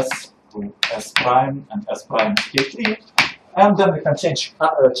 So S to S prime and S prime to K3. And then we can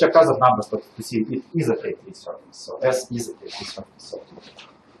check other numbers, but to see it is a K3 surface. So S is a K3 surface. So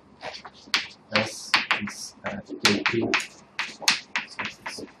S is a K3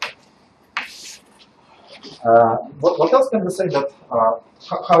 surface. What else can we say that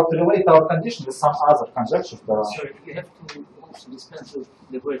how to relate our condition with some other conjectures? Sorry, you have to also dispense with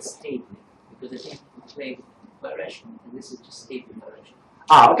the word statement, because I think it may birational, and this is just stated birational.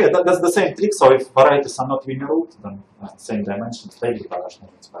 Ah, okay, that's the same trick. So if varieties are not linear root, then same dimensions, stable birational,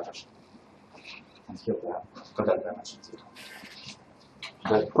 it's birational. And here they are correct dimensions.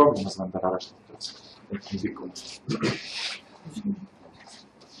 The problem is when there are rational terms. It can be constant.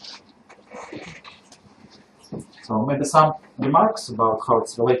 So maybe some remarks about how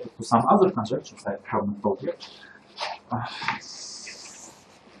it's related to some other conjectures I haven't told yet.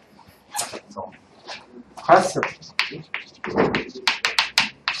 So Hassett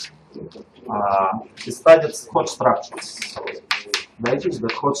he studied Hodge structures. So the idea is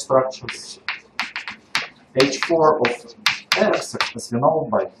that Hodge structures H4 of X, as we know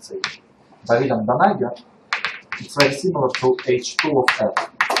by say Beauville and Donagi, it's very similar to H2 of F.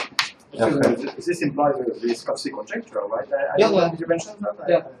 This implies the Iskovskikh conjecture, right? Yeah. You mentioned that?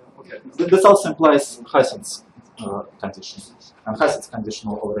 Yeah. Okay. This also implies Hassett's condition. And Hassett's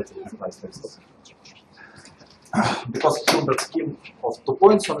conditional already implies this. Because Hilbert's scheme of 2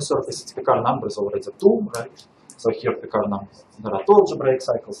 points on the surface, its Picard number is already 2, right? So here Picard numbers, there are 2 algebraic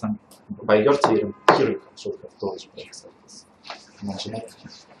cycles, and by your theorem, here you should have 2 algebraic cycles.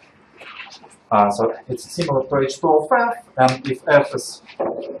 So it's similar to H2 of F, and if F is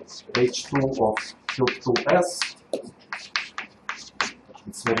H2 of Q2S,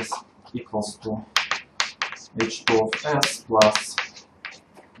 it's very equals to H2 of S plus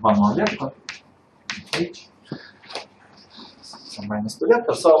 1 more vector, H, so minus 2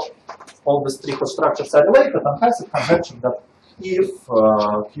 vector. So all these 3 Hodge structures are related, and Hassett conjectured that if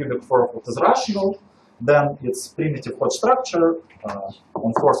cubic fourfold is rational, then its primitive Hodge structure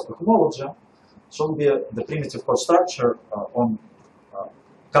on force homology should be the primitive Hodge structure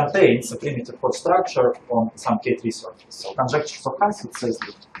contains a primitive Hodge structure on some K3 surface. So conjecture of Hassett says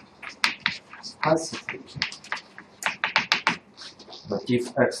that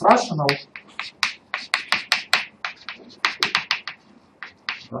if X rational,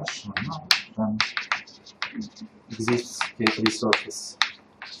 then exists K3 surface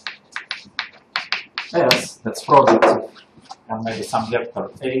S that's projective and maybe some vector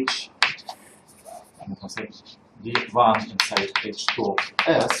H, and we say V1 inside H2 of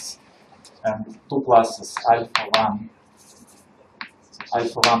S, and 2 classes alpha 1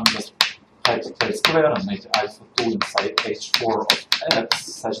 just hyperplane square, and maybe alpha 2 inside H4 of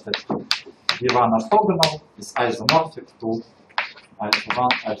X, such that V1 orthogonal is isomorphic to alpha 1,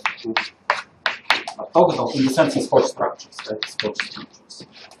 alpha 2 orthogonal in the sense of Hodge structures, right? It's Hodge structures.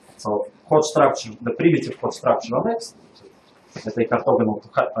 So Hodge structure, the primitive Hodge structure of X, that they orthogonal to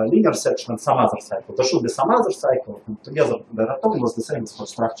a linear section and some other cycle. There should be some other cycle, and together the orthogonal is the same as Hodge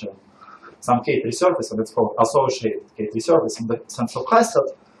structure. Some K3 surface, and it's called associated K3 surface in the sense of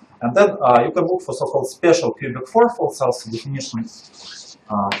Hassett. And then you can look for so-called special cubic fourfolds, also definition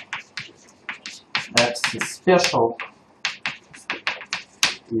X is special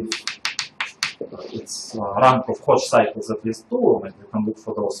if its rank of Hodge cycles at least 2, and you can look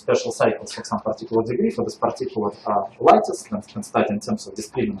for those special cycles for some particular degree for this particular lattice, and can study in terms of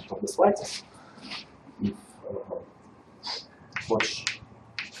discriminant of this lattice. If Hodge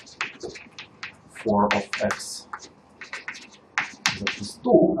 4 of X is at least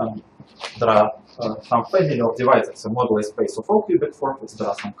 2, and there are some family of divisors, a modular space of all cubic fourfolds. There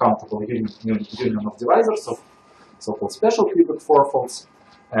are some countable union of divisors of so-called special cubic fourfolds,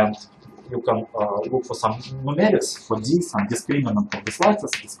 and you can look for some numerics for D, some discriminant of this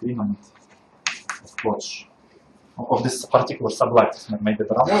lattice, discriminant of Hodge, of this particular sublattice. Maybe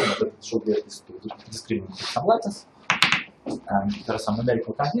there are more, but it should be at least 2 discriminant of some lattice. And there are some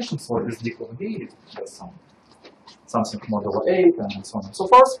numerical conditions for this D of B. There's something modulo 8, and so on and so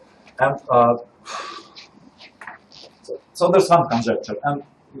forth. And so there's one conjecture. And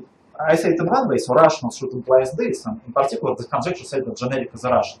I say it in one way, so rational should imply this. And in particular, the conjecture says that generic is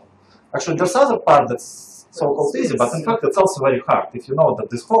irrational. Actually, there's other part that's so-called easy, but in fact, it's also very hard. If you know that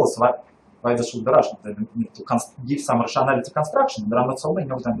this holds, why this should be rational? Then you need to give some rationality construction. There are not so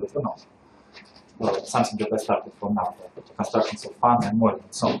many of them that we know. Well, something that I started from now, the constructions of Fano and Morin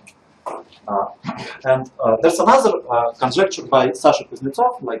and so on. And there's another conjecture by Sasha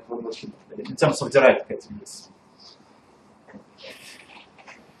Kuznetsov, like in terms of derived categories.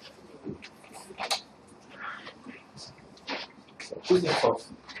 So Kuznetsov.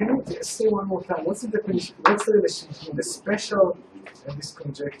 Can you say one more time? What's the definition? What's the relation between the special and this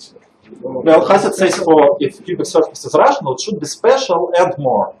conjecture? Well, Hassett says for if cubic surface is rational, it should be special and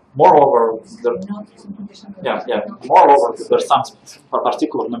more. Moreover, moreover, there's some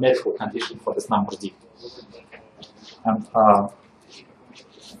particular numerical condition for this number D. And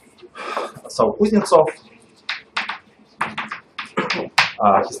so Kuznetsov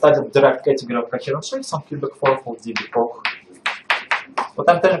He studied direct category of coherent shapes on cubic fourfold DB-Koch. What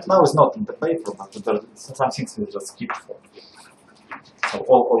I'm telling now is not in the paper, but there are some things we just skipped for. So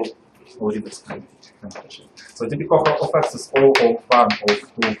all readers can appreciate. So DB-Koch of x is O of 1 of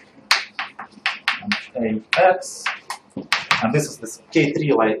 2 and AX. And this is this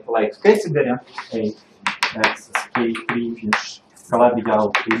K3 like category. AX is K3-ish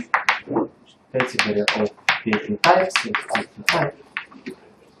collabial category of K3 types, K3 type.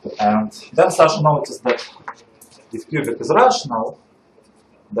 And then Sasha noticed that if cubic is rational,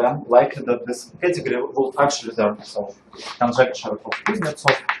 then likely that this category will actually there. So conjecture of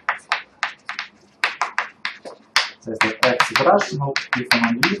Kuznetsov says that X is rational if and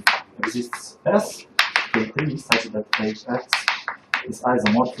only if exists S K3 such that X is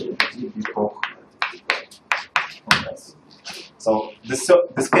isomorphic with DB-Koch of S. So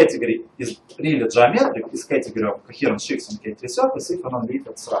this category is really geometric, this category of coherent shapes on K3 surface if and only if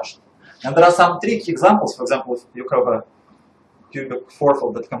it's rational. And there are some tricky examples. For example, if you have a cubic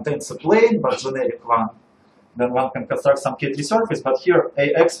fourfold that contains a plane but generic one, then one can construct some K3 surface, but here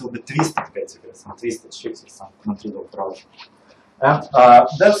AX will be twisted category, some twisted shapes or some non-trivial problem. And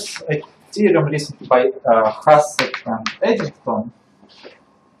that's a theorem recently by Hassett and Addington.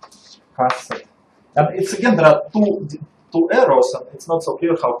 Hassett. And it's again, there are two arrows, and it's not so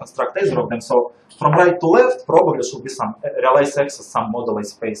clear how to construct either of them. So from right to left, probably should be some realize X as some moduli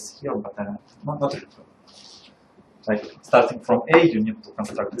space here, but not really. Like starting from A, you need to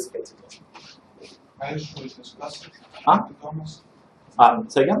construct this category. Are you sure it is Hassett? Thomas?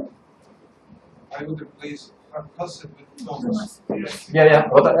 Say again? I would replace Hassett with Thomas. Yeah.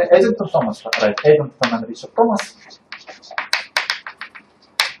 But Addington-Thomas, right? Addington and Richard Thomas.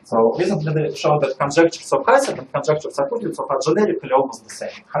 So recently they showed that conjectures of Hassett and conjectures of Kuznetsov are generically almost the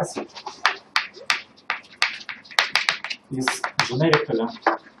same. Hassett is generically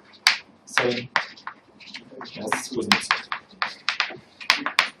same as Kuznetsov.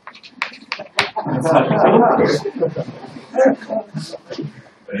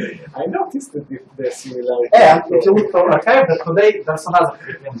 I noticed that the similarity. And if you look for archive, that today there's another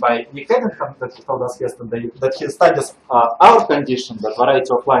preprint by Nick Eddington that he told us yesterday that he studies our condition that variety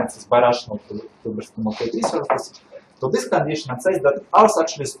of lines is birational to K3 surface. To this condition, it says that ours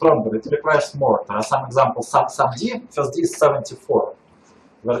actually is stronger. It requires more. There are some examples. Some D, first D is 74,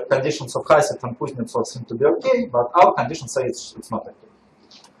 where conditions of Hassett and Kuznetsov seem to be okay, but our condition says it's not okay.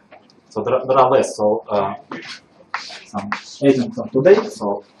 So there are less. So some Addington today.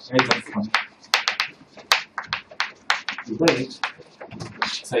 So Addington today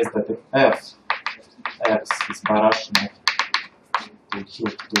says that if X is birational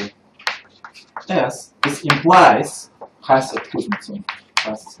to S, this implies Hassett Kuznetsov.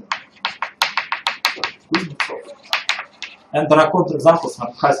 And there are counterexamples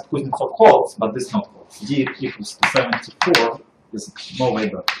when Hassett Kuznetsov holds, but this not holds. D equals to 74 is no way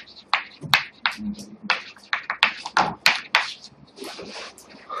better.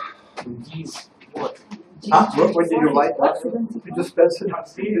 What did you like? You just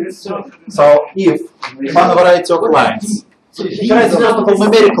So if one variety of lines, here is first of all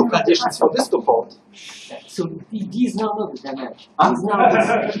numerical conditions for this to hold. So D is now not the dimension.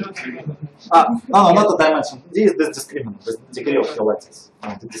 No, not the dimension. D is this discriminant, the degree of your lattice,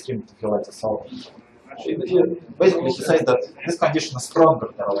 the discriminant of your lattice. So basically, he says that this condition is stronger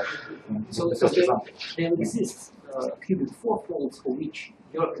than So there exists cubic fourfolds for which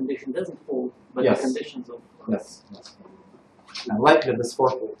your condition doesn't hold, but yes. the conditions of Yes. And likely this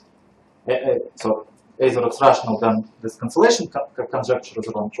fourfold. So either it's rational, then this cancellation conjecture is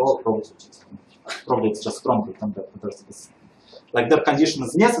wrong, or probably it's just stronger than that. There's this, like that condition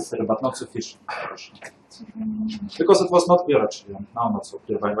is necessary but not sufficient. Because it was not clear actually, and now not so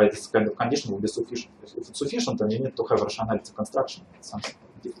clear why this kind of condition will be sufficient. If it's sufficient, then you need to have rationality construction. It's something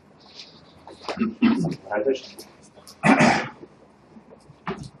different.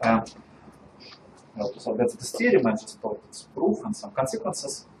 So that's the theorem. I just thought it's proof and some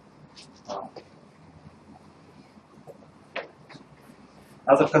consequences.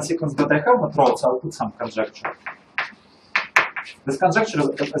 Other consequence that I have not wrote, so I'll put some conjecture. This conjecture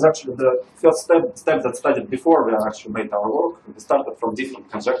is actually the first step that studied before we actually made our work. We started from different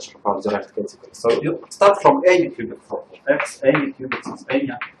conjecture of our direct category. So you start from any cubic fourfold. X, any cubic is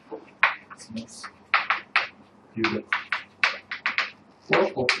any smooth cubic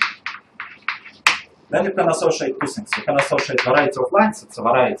fourfold. Then you can associate two things. You can associate variety of lines, it's a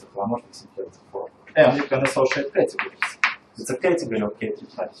variety of homomorphics in K4. And you can associate categories. It's a category of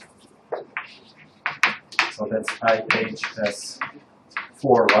K3 types. So that's IH has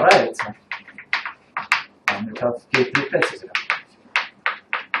 4 variety. And you have K3 category.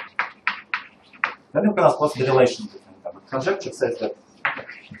 Then you can ask what's the relation between them. Conjecture says that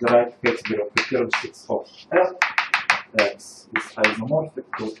the right category of the characteristics of Fx is isomorphic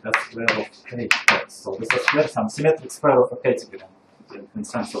to S square of Hx. So this is square some symmetric square of a category in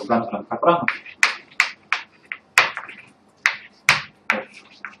sense of Gunter and Kapranov.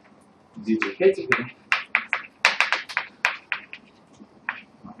 DG category.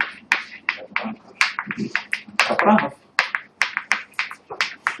 Kapranov.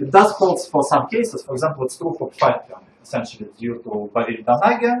 It does holds for some cases. For example, it's true for Pfaffian, essentially due to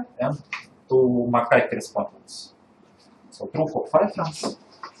Beauville-Donagi and to Mackay correspondence. So true for Pfaffians,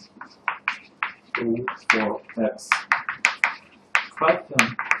 true for X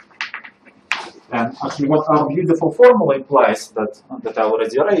Pfaffian. And actually, what our beautiful formula implies that I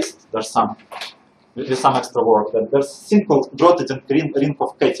already erased, there's some with some extra work, that there's simple Grothendieck ring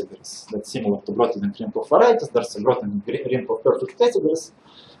of categories that's similar to Grothendieck ring of varieties. There's a Grothendieck ring of perfect categories.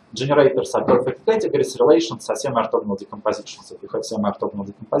 Generators are perfect categories. Relations are semi-orthogonal decompositions. If you have semi-orthogonal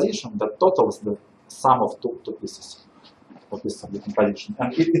decomposition, the total is the sum of two pieces of decomposition.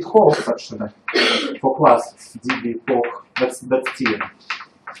 And it holds actually for classes db Koch. That's theorem.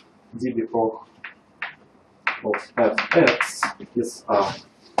 db Koch of fx is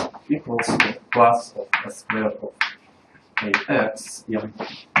equals to class of S square of ax in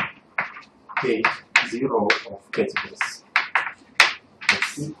K0 of categories.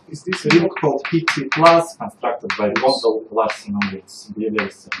 Is this ring called PT plus constructed by Beauville, Larsen and Lunts?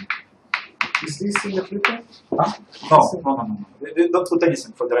 Is this in the flipping? Huh? No. We don't put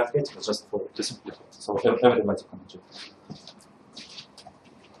anything for the right category, just for to simplify. So everybody can do it.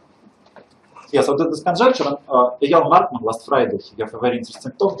 Yeah, so this conjecture, Eyal Markman last Friday, he gave a very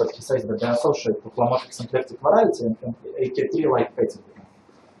interesting talk that he says that they associate homomorphic symplectic variety and AK3-like category.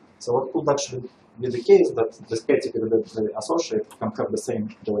 So what could actually be the case that this category that they associate can have the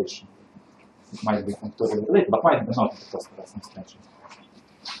same relation? It might be functorially related, but might be not because there are some extensions.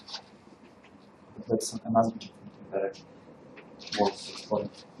 That's another direction. Works for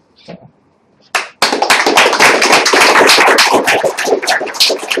it.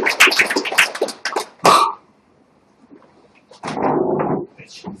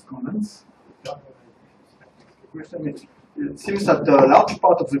 Comments? It seems that the large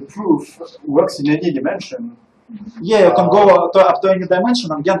part of the proof works in any dimension. Yeah, you can go up to any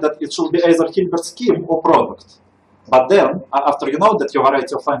dimension, and again that it should be either Hilbert scheme or product. But then, after you know that your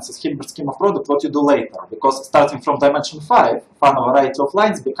variety of lines is Hilbert scheme of product, what you do later? Because starting from dimension 5, Fano variety of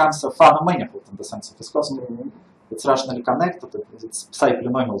lines becomes a Fano manifold in the sense of Iskovskikh. It's rationally connected. It's psi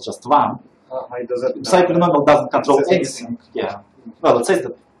polynomial just one. Psi polynomial doesn't control anything. Yeah. Well, it says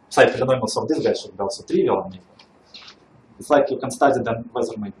that psi polynomials of this guy should be also trivial. It's like you can study then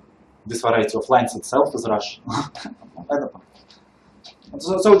whether maybe this variety of lines itself is rational. I don't know.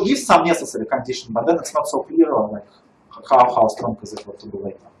 So it gives some necessary condition, but then it's not so clear like how strong is it what to do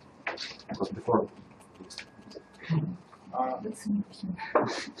later. Because before.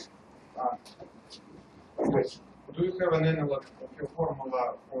 Do you have an analog of your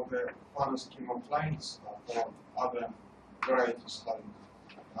formula for the Fano scheme of lines for other varieties like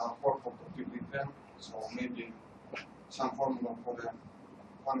fourfold of degree 10? So maybe some formula for the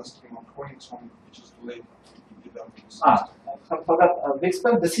Fano scheme of points on which is related to the I forgot. We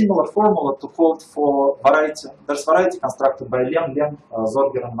expect the similar formula to hold for variety. There's variety constructed by Lem,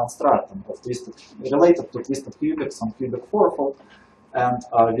 Zorger, and Van Straten of twisted, related to twisted cubics and cubic fourfold. And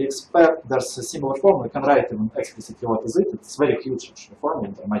we expect there's a similar formula. You can write even explicitly what is it. It's very huge actually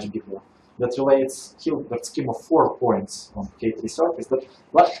formula, much bigger. That relates Hilbert scheme of 4 points on K3 surface. That,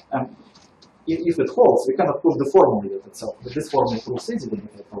 if it holds, we cannot prove the formula yet itself. But this formula proves easily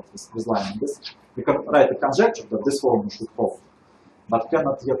if we prove this line and this. We can write a conjecture that this formula should hold, but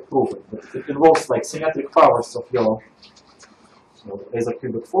cannot yet prove it. But it involves like symmetric powers of your either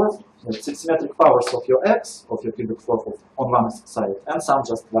cubic fourth, symmetric powers of your x, of your cubic fourfold on one side, and some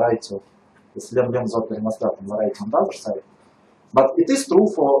just variety of this Lem-Zorger and variety on the other side. But it is true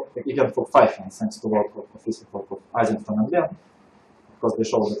for even for Pfaffian, thanks to work of Addington and Lem, because they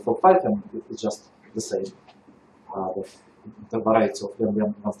show that for Pfaffian it's just the same. The variety of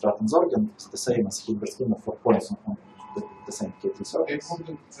Lem, and Zarkhin is the same as Hilbert scheme of 4 points on the same K3 surface.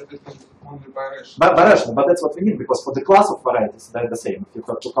 Birational, but that's what we need, because for the class of varieties, they're the same. If you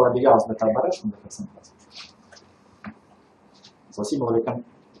have two Calabi-Yau's that are birational, they have same class. So similarly, we can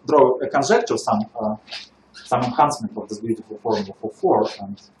draw a conjecture, some enhancement of this beautiful formula for 4,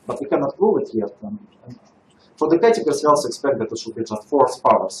 but we cannot prove it yet. And for the categories, we also expect that it should be just 4th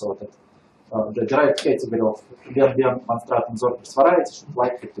power, so that the derived category of Lem, Van Straten, Zorger's variety should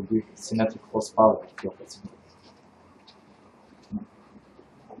likely to be symmetric 4th power of your category.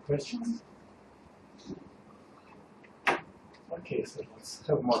 Questions? Okay, so let's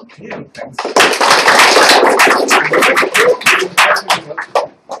have more clear things.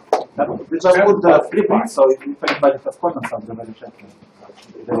 We just put the 3 points, so if anybody has comments on the very chat,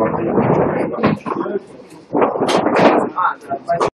 they want to